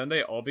aggressive, and then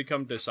they all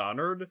become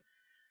dishonored,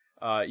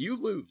 you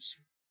lose.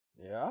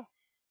 Yeah.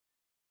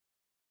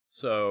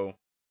 So,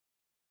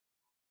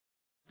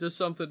 just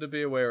something to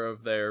be aware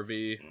of there,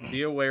 V.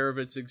 Be aware of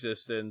its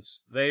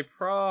existence. They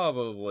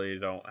probably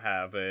don't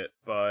have it,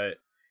 but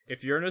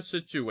if you're in a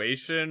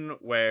situation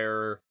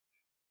where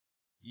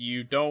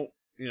you don't,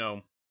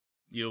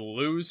 you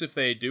lose if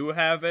they do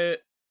have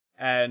it,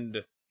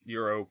 and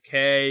you're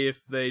okay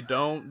if they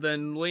don't,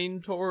 then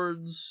lean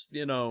towards,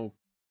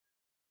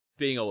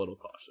 being a little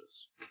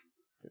cautious.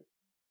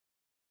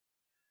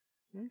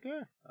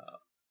 Okay.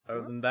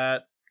 Other than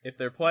that, if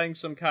they're playing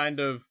some kind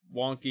of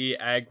wonky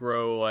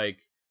aggro, like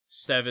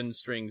 7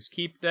 strings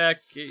keep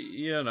deck,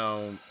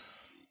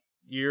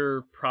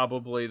 you're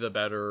probably the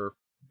better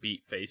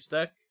beat face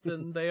deck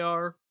than they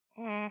are.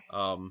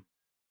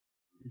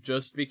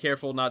 Just be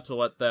careful not to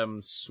let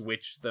them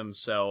switch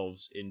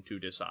themselves into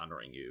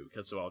dishonoring you,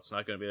 because while it's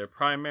not going to be their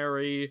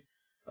primary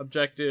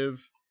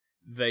objective,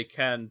 they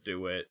can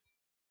do it,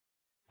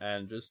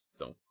 and just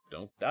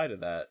don't die to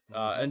that.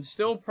 And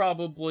still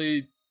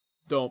probably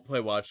don't play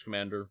Watch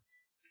Commander.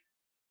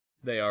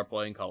 They are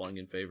playing Calling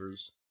in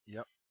Favors.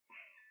 Yep.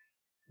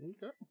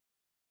 Okay.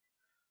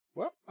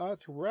 Well,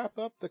 to wrap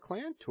up the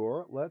clan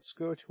tour, let's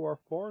go to our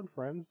foreign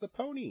friends, the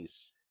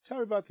Ponies. Tell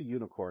me about the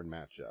Unicorn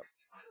matchup.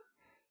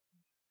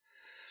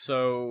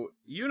 So,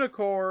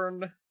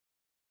 Unicorn,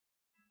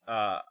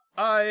 I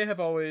have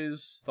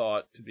always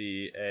thought to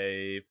be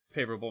a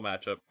favorable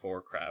matchup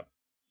for Crab.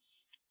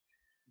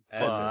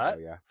 And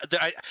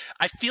But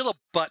I feel a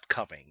but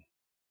coming.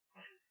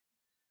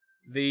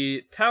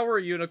 the Tower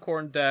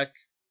Unicorn deck,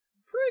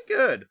 pretty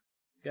good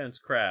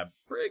against Crab.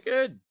 Pretty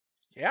good.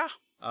 Yeah.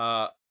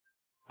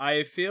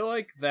 I feel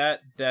like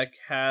that deck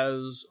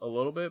has a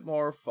little bit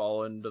more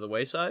fallen to the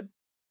wayside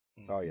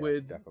Oh, yeah,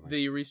 with definitely.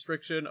 the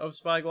restriction of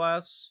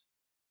Spyglass.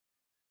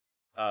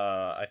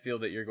 I feel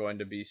that you're going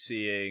to be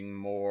seeing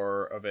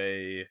more of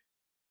a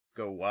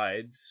go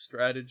wide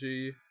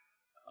strategy.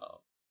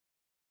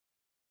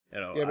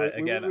 Yeah,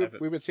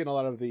 but we've been seeing a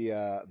lot of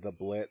the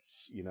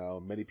blitz.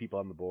 Many people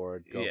on the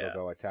board,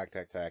 go, attack,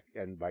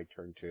 and by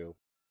turn 2.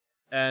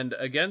 And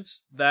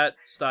against that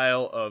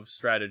style of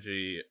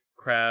strategy,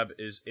 Crab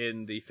is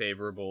in the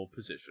favorable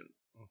position.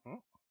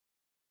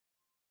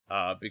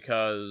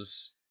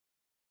 Because,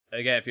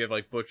 again, if you have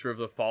like Butcher of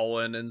the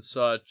Fallen and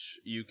such,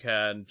 you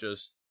can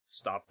just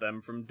stop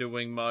them from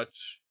doing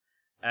much.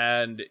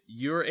 And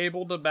you're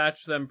able to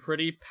match them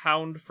pretty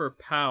pound for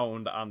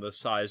pound on the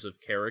size of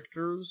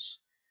characters.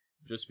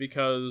 Just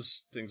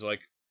because things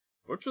like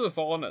Butcher of the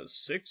Fallen has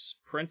 6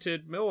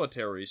 printed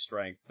military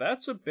strength.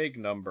 That's a big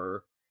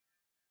number.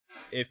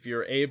 If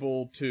you're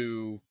able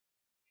to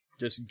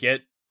just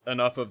get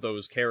enough of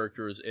those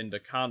characters into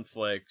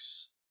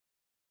conflicts,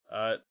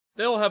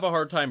 they'll have a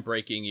hard time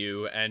breaking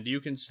you, and you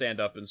can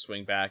stand up and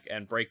swing back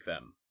and break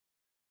them.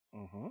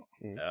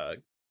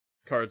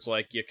 Cards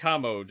like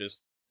Yakamo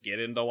just get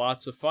into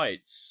lots of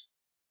fights.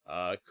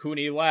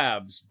 Kuni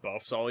Labs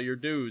buffs all your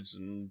dudes,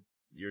 and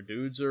your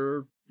dudes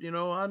are,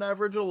 on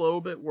average a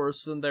little bit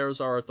worse than theirs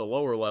are at the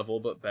lower level,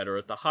 but better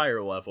at the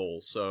higher level,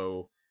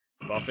 so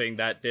buffing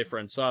that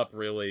difference up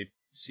really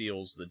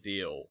seals the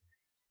deal.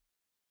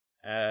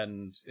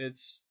 And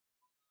it's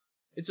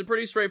a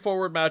pretty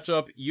straightforward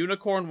matchup.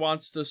 Unicorn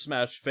wants to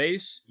smash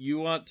face, you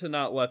want to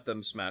not let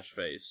them smash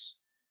face.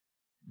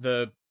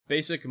 The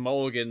basic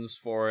mulligans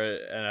for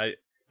it, and I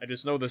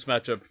just know this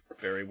matchup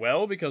very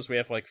well because we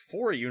have like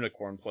 4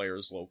 Unicorn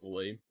players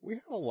locally. We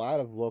have a lot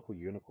of local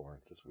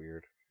Unicorns, it's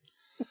weird.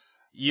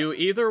 You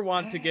either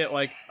want to get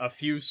like a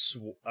few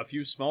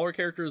smaller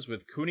characters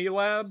with Kuni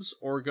Labs,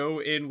 or go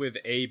in with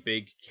a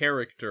big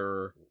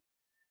character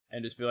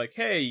and just be like,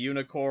 hey,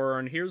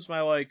 Unicorn, here's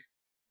my like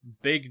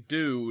big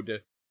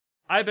dude.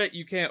 I bet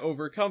you can't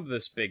overcome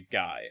this big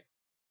guy.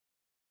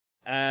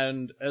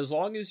 And as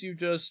long as you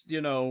just,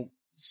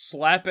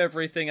 slap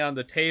everything on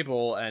the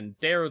table and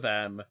dare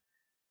them,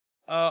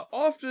 more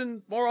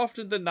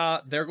often than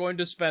not, they're going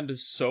to spend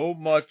so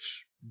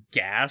much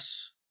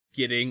gas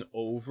getting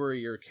over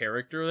your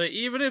character that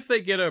even if they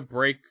get a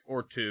break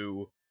or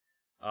 2,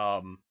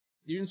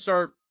 you can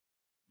start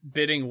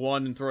bidding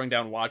 1 and throwing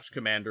down watch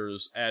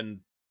commanders, and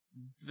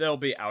they'll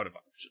be out of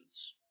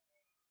options.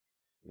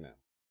 No.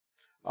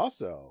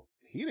 Also,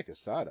 Hida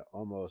Kasada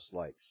almost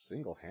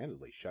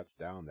single-handedly shuts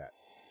down that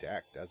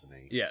deck, doesn't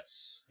he?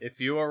 Yes. If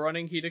you are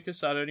running Hida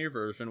Kasada in your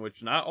version,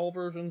 which not all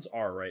versions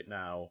are right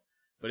now,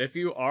 but if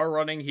you are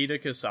running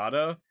Hida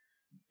Kasada,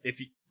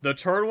 the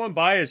turn 1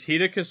 buy is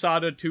Hida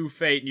Kasada 2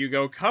 Fate, and you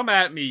go, come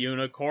at me,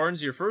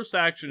 Unicorns, your first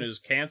action is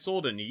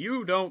cancelled, and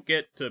you don't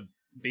get to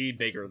be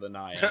bigger than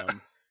I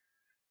am.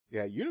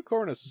 Yeah,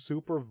 Unicorn is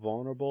super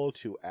vulnerable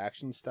to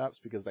action stops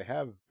because they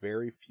have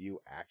very few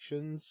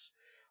actions,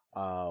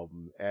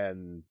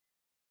 and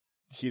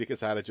Hida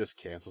Kasada just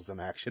cancels an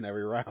action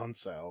every round,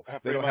 so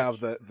they don't have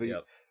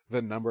the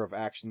number of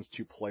actions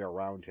to play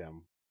around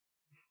him.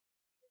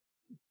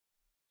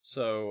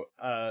 So,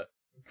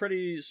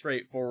 pretty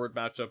straightforward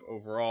matchup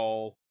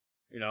overall.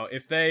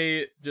 If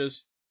they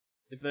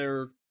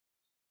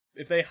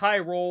high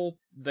roll,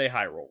 they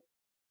high roll.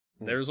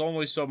 There's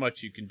only so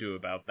much you can do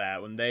about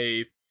that. When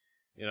they,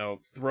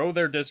 throw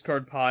their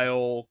discard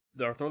pile,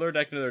 or throw their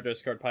deck into their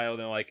discard pile, and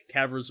they're like,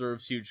 Cav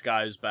reserves huge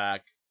guys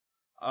back.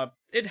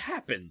 It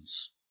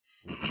happens.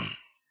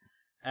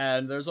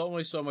 And there's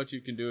only so much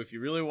you can do. If you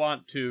really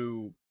want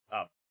to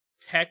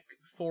tech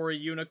for a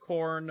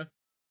Unicorn,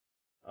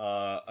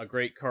 a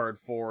great card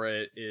for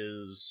it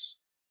is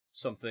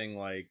something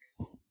like,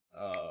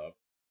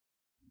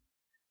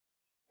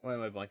 why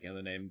am I blanking on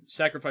the name?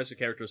 Sacrifice a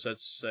character, set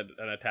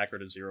an attacker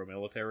to 0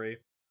 military.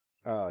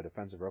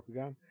 Defensive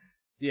Rokugan?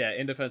 Yeah,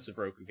 in Defensive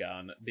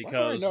Rokugan,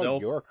 because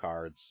they'll your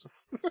cards.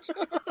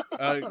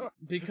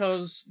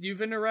 Because you've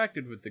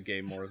interacted with the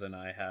game more than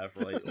I have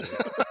lately.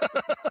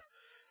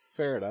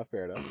 Fair enough.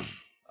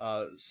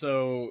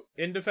 So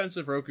in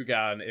Defensive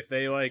Rokugan, if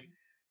they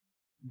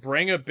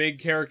bring a big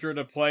character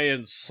to play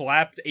and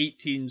slapped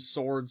 18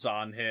 swords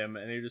on him,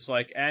 and you're just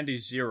like, and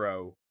he's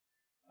 0,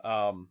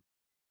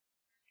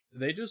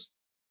 there's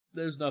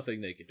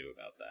nothing they can do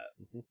about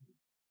that.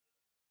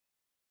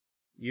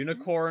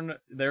 Unicorn,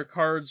 their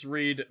cards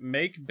read,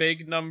 make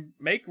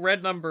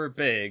red number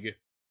big.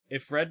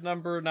 If red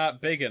number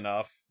not big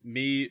enough,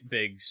 me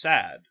big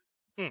sad.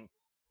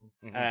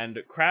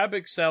 And Crab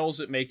excels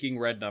at making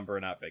red number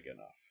not big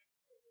enough.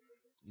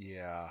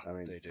 Yeah, I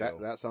mean, they do.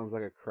 That sounds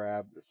like a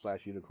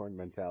Crab/Unicorn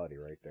mentality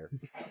right there.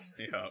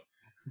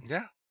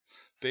 Yeah.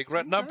 Big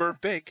red number,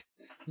 big.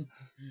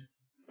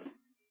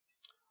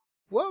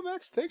 Well,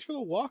 Max, thanks for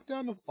the walk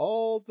down of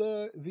all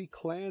the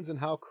clans and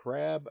how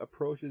Crab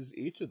approaches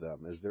each of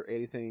them. Is there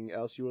anything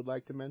else you would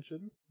like to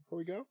mention before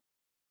we go?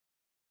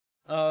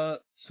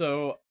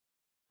 So,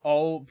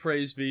 all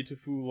praise be to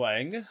Fu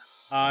Lang.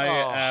 I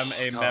am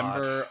a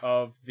member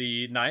of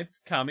the 9th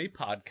Kami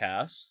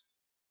podcast.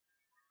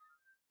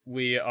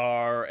 we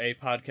are a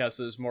podcast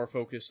that is more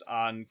focused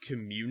on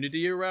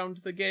community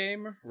around the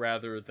game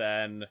rather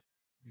than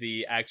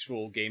the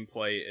actual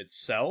gameplay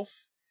itself.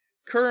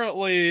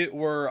 Currently,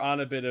 we're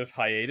on a bit of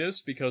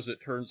hiatus because it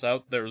turns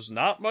out there's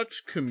not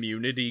much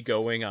community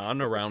going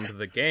on around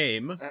the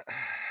game.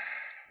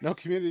 No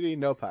community,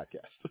 no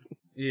podcast.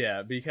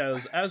 Yeah,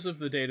 because as of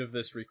the date of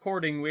this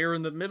recording, we're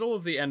in the middle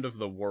of the end of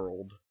the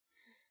world.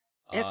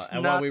 It's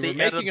and not while we were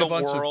the end of making a the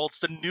bunch of world.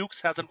 The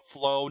nukes hasn't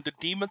flown. The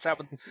demons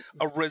haven't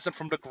arisen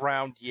from the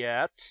ground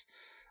yet.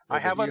 I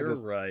Well, haven't. You're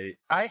You're right.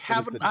 I It is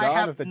haven't. the I dawn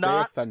have of the day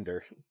not. of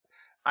thunder.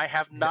 I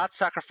have not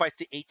sacrificed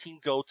the 18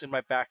 goats in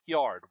my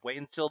backyard. Wait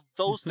until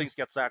those things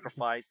get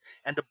sacrificed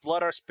and the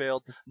blood are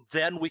spilled.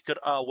 Then we could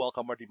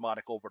welcome our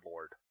demonic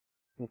overlord.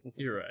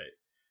 You're right.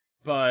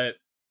 But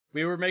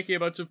we were making a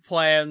bunch of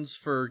plans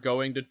for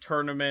going to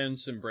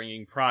tournaments and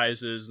bringing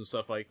prizes and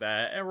stuff like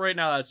that, and right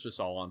now that's just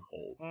all on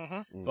hold.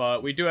 Mm-hmm.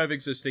 But we do have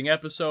existing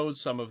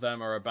episodes. Some of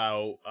them are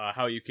about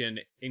how you can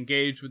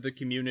engage with the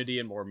community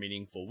in more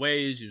meaningful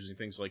ways, using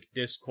things like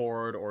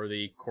Discord or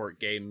the Court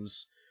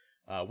Games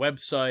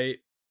website.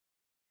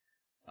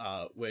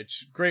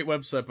 Which, great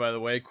website, by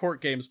the way,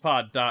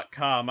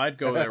 courtgamespod.com. I'd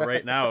go there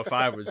right now if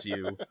I was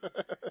you.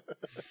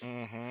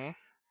 Mm-hmm.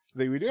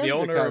 We do have The to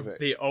owner kind of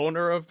the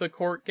owner of the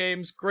Court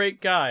Games,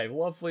 great guy,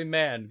 lovely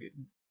man,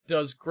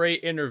 does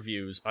great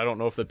interviews. I don't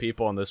know if the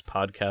people on this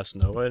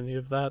podcast know any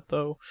of that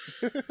though,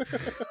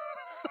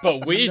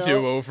 but we No.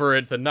 do over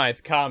at the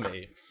Ninth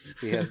Kami.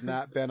 He has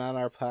not been on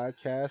our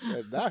podcast,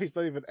 and now he's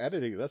not even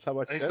editing. That's how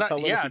much. He's That's how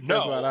not. little Yeah, he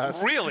cares about no,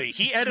 us. really.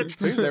 He edits.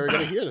 So he's never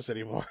going to hear this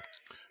anymore.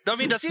 I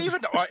mean, does he even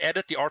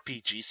edit the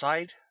RPG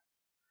side?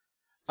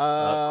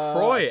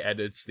 Croy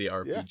edits the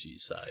RPG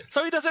side.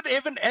 So he doesn't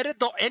even edit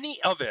any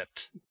of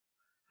it.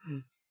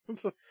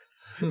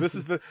 This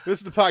is the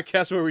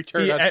podcast where we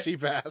turn He on ed-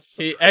 Seabass.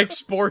 He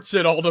exports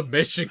it all to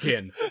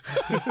Michigan.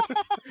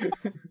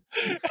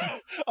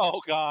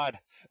 Oh God,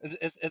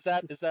 is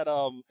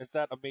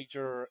that a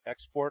major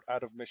export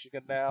out of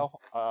Michigan now?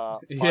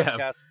 Yeah.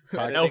 Podcast,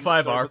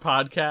 L5R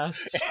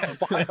podcasts.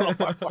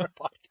 L5R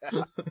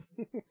podcasts.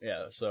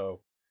 Yeah,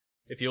 so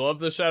if you love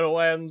the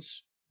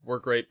Shadowlands, we're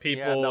great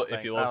people. Yeah, no, if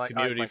thanks. you I love like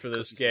community my for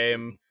this cookies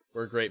and game,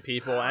 we're great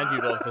people. And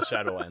you love the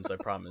Shadowlands, I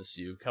promise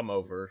you. Come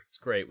over. It's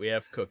great. We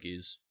have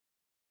cookies.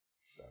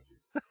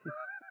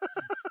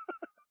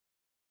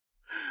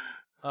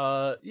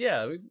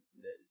 Yeah.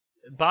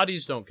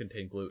 Bodies don't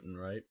contain gluten,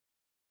 right?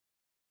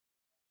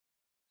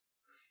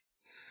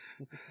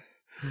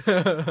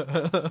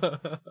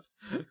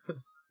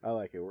 I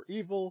like it. We're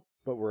evil,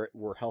 but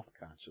we're health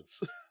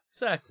conscious.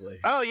 Exactly.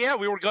 Oh yeah,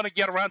 we were gonna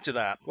get around to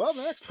that. Well,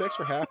 Max, thanks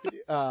for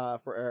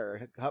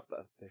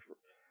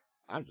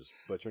I'm just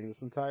butchering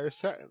this entire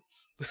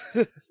sentence.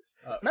 Real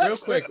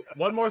Max, quick,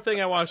 one more thing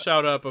I want to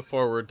shout out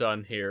before we're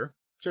done here.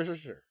 Sure.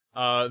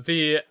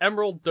 The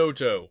Emerald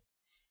Dojo.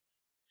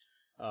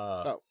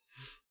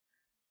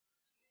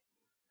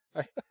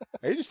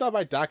 You just saw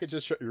my docket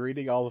just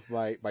reading all of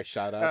my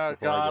shout outs.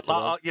 Oh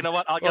God! You know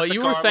what? I'll get Well, the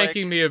you were garlic.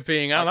 thanking me of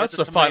being on. I'll That's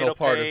get the the final tomato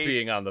part of paste.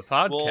 being on the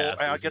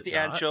podcast. I'll is get the it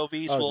not?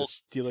 anchovies. Oh, We'll just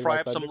stealing fry my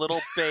up some thunder.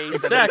 little base.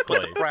 Exactly.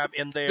 And then put the crab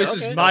in there. This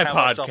Okay. is my We'll have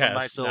ourselves a podcast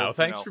nice little, now.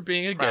 Thanks you know, for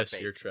being a crab guest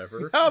bake. here,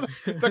 Trevor. Now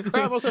the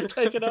Crabbles have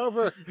taken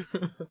over.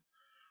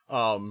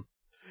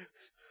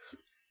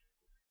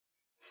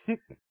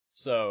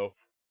 So,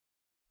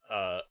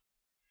 yeah.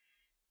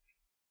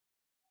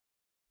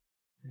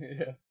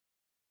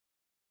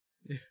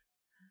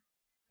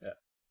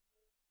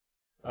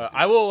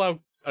 I will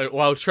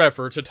allow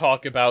Trevor to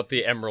talk about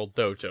the Emerald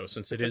Dojo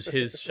since it is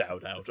his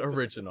shout out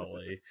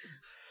originally.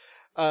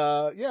 We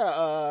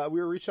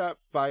were reached out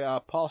by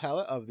Paul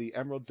Hallett of the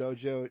Emerald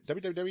Dojo,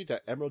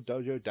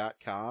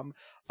 www.emeralddojo.com,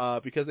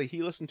 because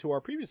he listened to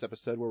our previous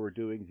episode where we're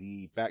doing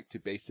the Back to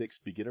Basics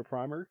beginner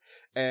primer,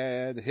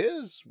 and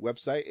his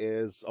website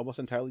is almost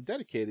entirely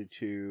dedicated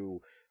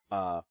to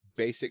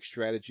basic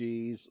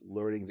strategies,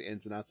 learning the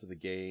ins and outs of the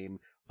game,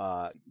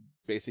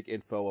 basic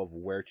info of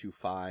where to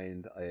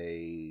find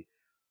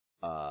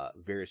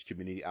various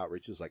community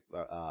outreaches like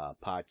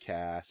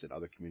podcasts and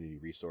other community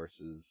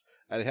resources.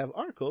 And they have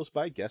articles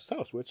by guest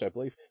hosts, which I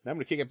believe, now I'm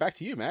going to kick it back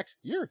to you, Max.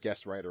 You're a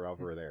guest writer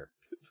over there.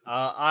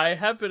 I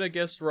have been a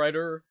guest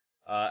writer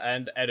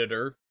and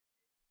editor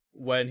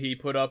when he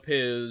put up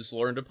his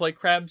Learn to Play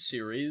Crab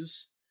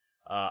series.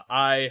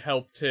 I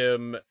helped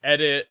him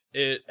edit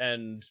it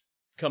and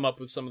come up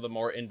with some of the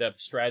more in-depth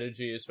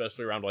strategy,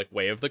 especially around like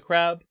Way of the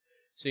Crab.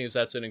 Seeing as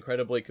that's an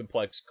incredibly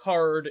complex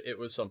card, it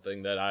was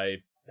something that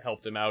I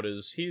helped him out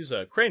as he's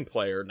a Crane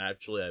player,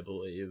 naturally, I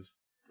believe.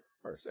 Of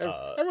course.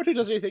 Everyone who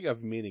does anything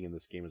of meaning in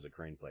this game is a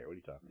Crane player. What are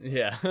you talking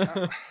Yeah.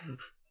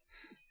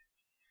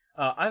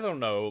 I don't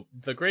know.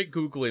 The great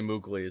Googly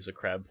Moogly is a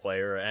Crab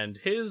player, and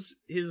his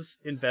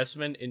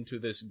investment into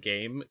this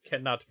game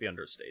cannot be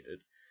understated.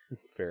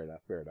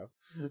 about? Fair enough.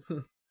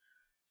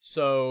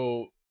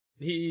 So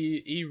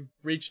he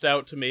reached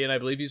out to me, and I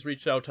believe he's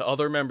reached out to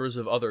other members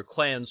of other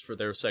clans for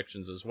their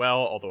sections as well,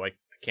 although I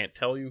can't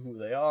tell you who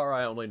they are.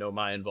 I only know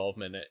my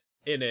involvement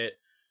in it,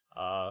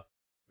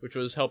 which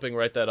was helping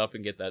write that up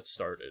and get that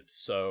started.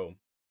 So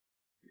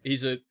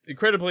he's an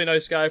incredibly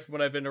nice guy from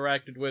when I've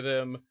interacted with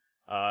him,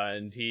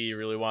 and he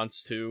really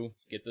wants to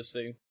get this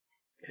thing,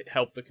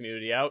 help the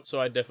community out,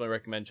 so I definitely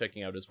recommend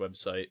checking out his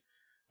website.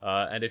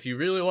 And if you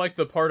really like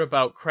the part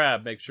about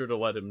Crab, make sure to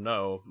let him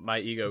know. My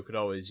ego could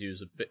always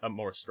use a bit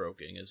more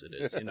stroking as it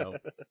is, you know.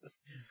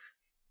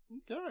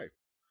 Okay.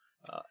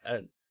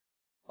 And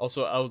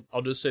also,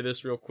 I'll just say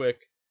this real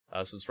quick,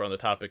 since we're on the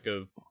topic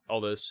of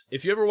all this.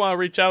 If you ever want to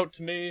reach out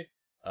to me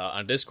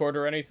on Discord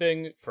or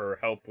anything for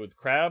help with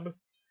Crab,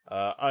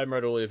 I'm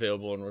readily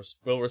available and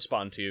will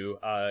respond to you.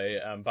 I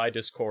am by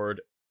Discord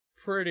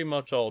pretty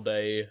much all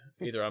day,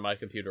 either on my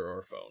computer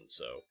or phone,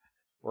 so...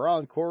 We're all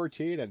in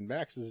quarantine, and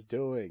Max is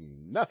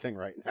doing nothing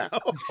right now.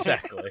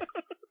 Exactly.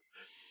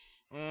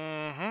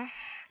 Mm-hmm.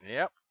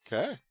 Yep.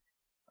 Okay.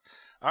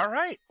 All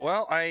right.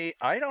 Well, I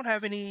don't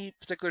have any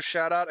particular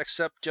shout out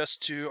except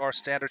just to our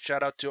standard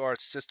shout out to our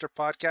sister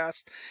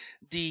podcast,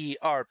 the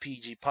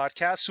RPG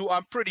Podcast, who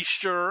I'm pretty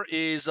sure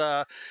is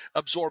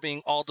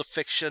absorbing all the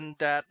fiction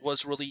that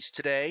was released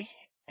today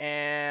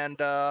and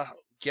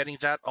getting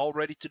that all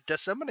ready to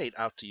disseminate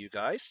out to you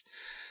guys.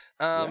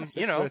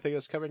 You know, I think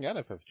it's coming out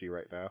of FFG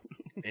right now.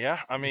 Yeah,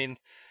 I mean,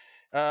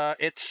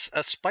 it's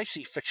a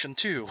spicy fiction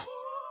too.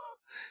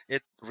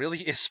 It really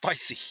is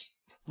spicy.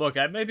 Look,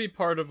 I may be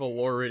part of a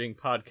lore reading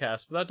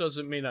podcast, but that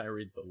doesn't mean I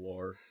read the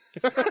lore.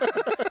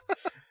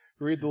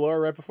 Read the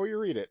lore right before you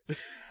read it.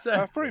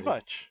 Exactly. Pretty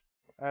much.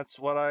 That's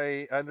what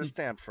I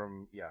understand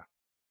from, yeah.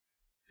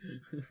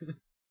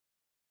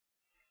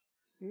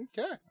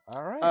 Okay.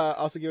 All right.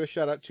 Also give a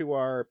shout out to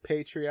our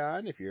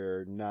Patreon. If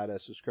you're not a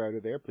subscriber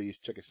there, please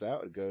check us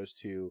out. It goes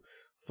to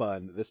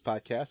fund this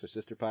podcast, our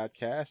sister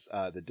podcast,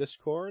 the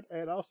Discord,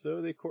 and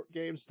also the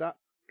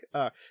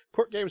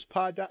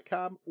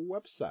courtgamespod.com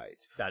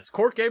website. That's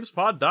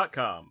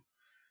courtgamespod.com.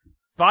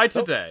 Buy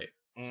today.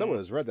 Someone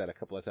has read that a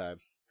couple of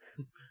times.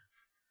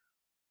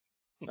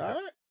 All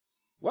right.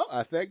 Well,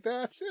 I think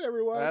that's it,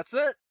 everyone. That's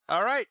it.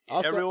 All right.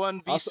 Also,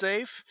 everyone be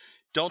safe.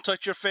 Don't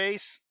touch your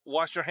face.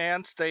 Wash your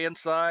hands. Stay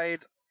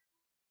inside.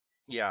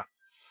 Yeah.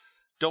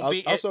 Don't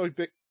be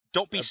stupid.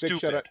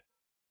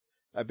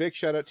 A big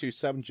shout out to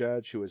some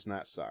judge who is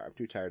not sorry. I'm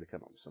too tired to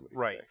come up with somebody.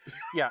 Right. Today.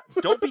 Yeah.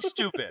 Don't be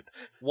stupid.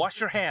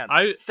 Wash your hands.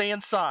 Stay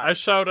inside. I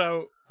shout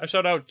out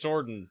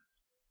Jordan.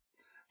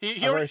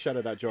 I already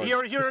shouted out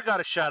Jordan. He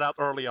got a shout out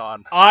early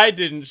on. I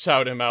didn't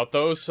shout him out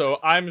though, so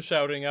I'm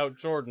shouting out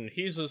Jordan.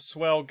 He's a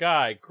swell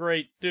guy,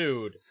 great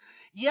dude.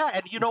 Yeah,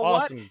 and you know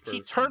awesome what? person.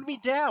 He turned me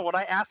down when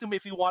I asked him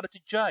if he wanted to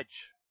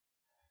judge.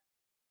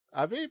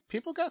 I mean,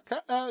 people got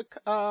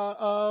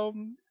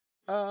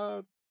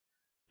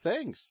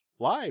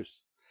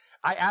lives.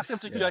 I asked him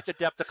to judge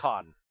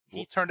Adepticon.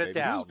 He turned it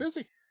down. He was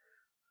busy.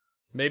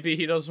 Maybe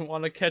he doesn't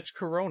want to catch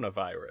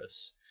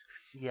coronavirus.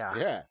 Yeah.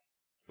 Yeah,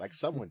 like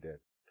someone did.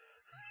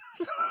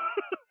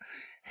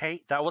 Hey,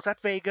 that was at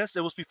Vegas.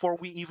 It was before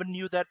we even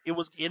knew that it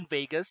was in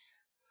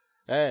Vegas.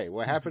 Hey,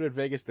 what happened in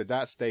Vegas did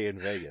not stay in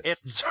Vegas. It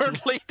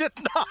certainly did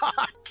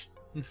not.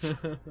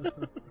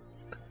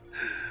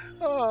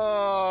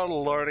 Oh,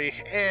 lordy.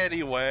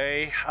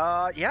 Anyway,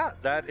 yeah,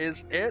 that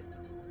is it.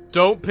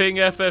 Don't ping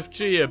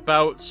FFG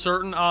about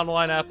certain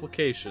online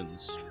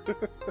applications.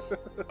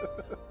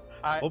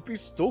 Don't be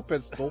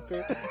stupid.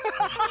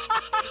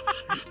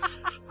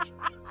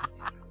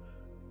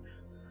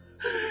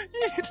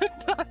 You did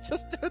not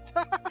just do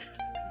that.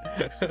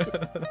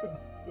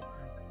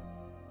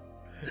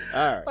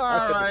 All right.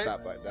 right.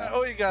 Stop right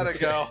now. We gotta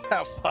go.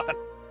 Have fun.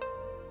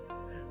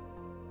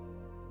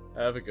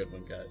 Have a good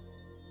one, guys.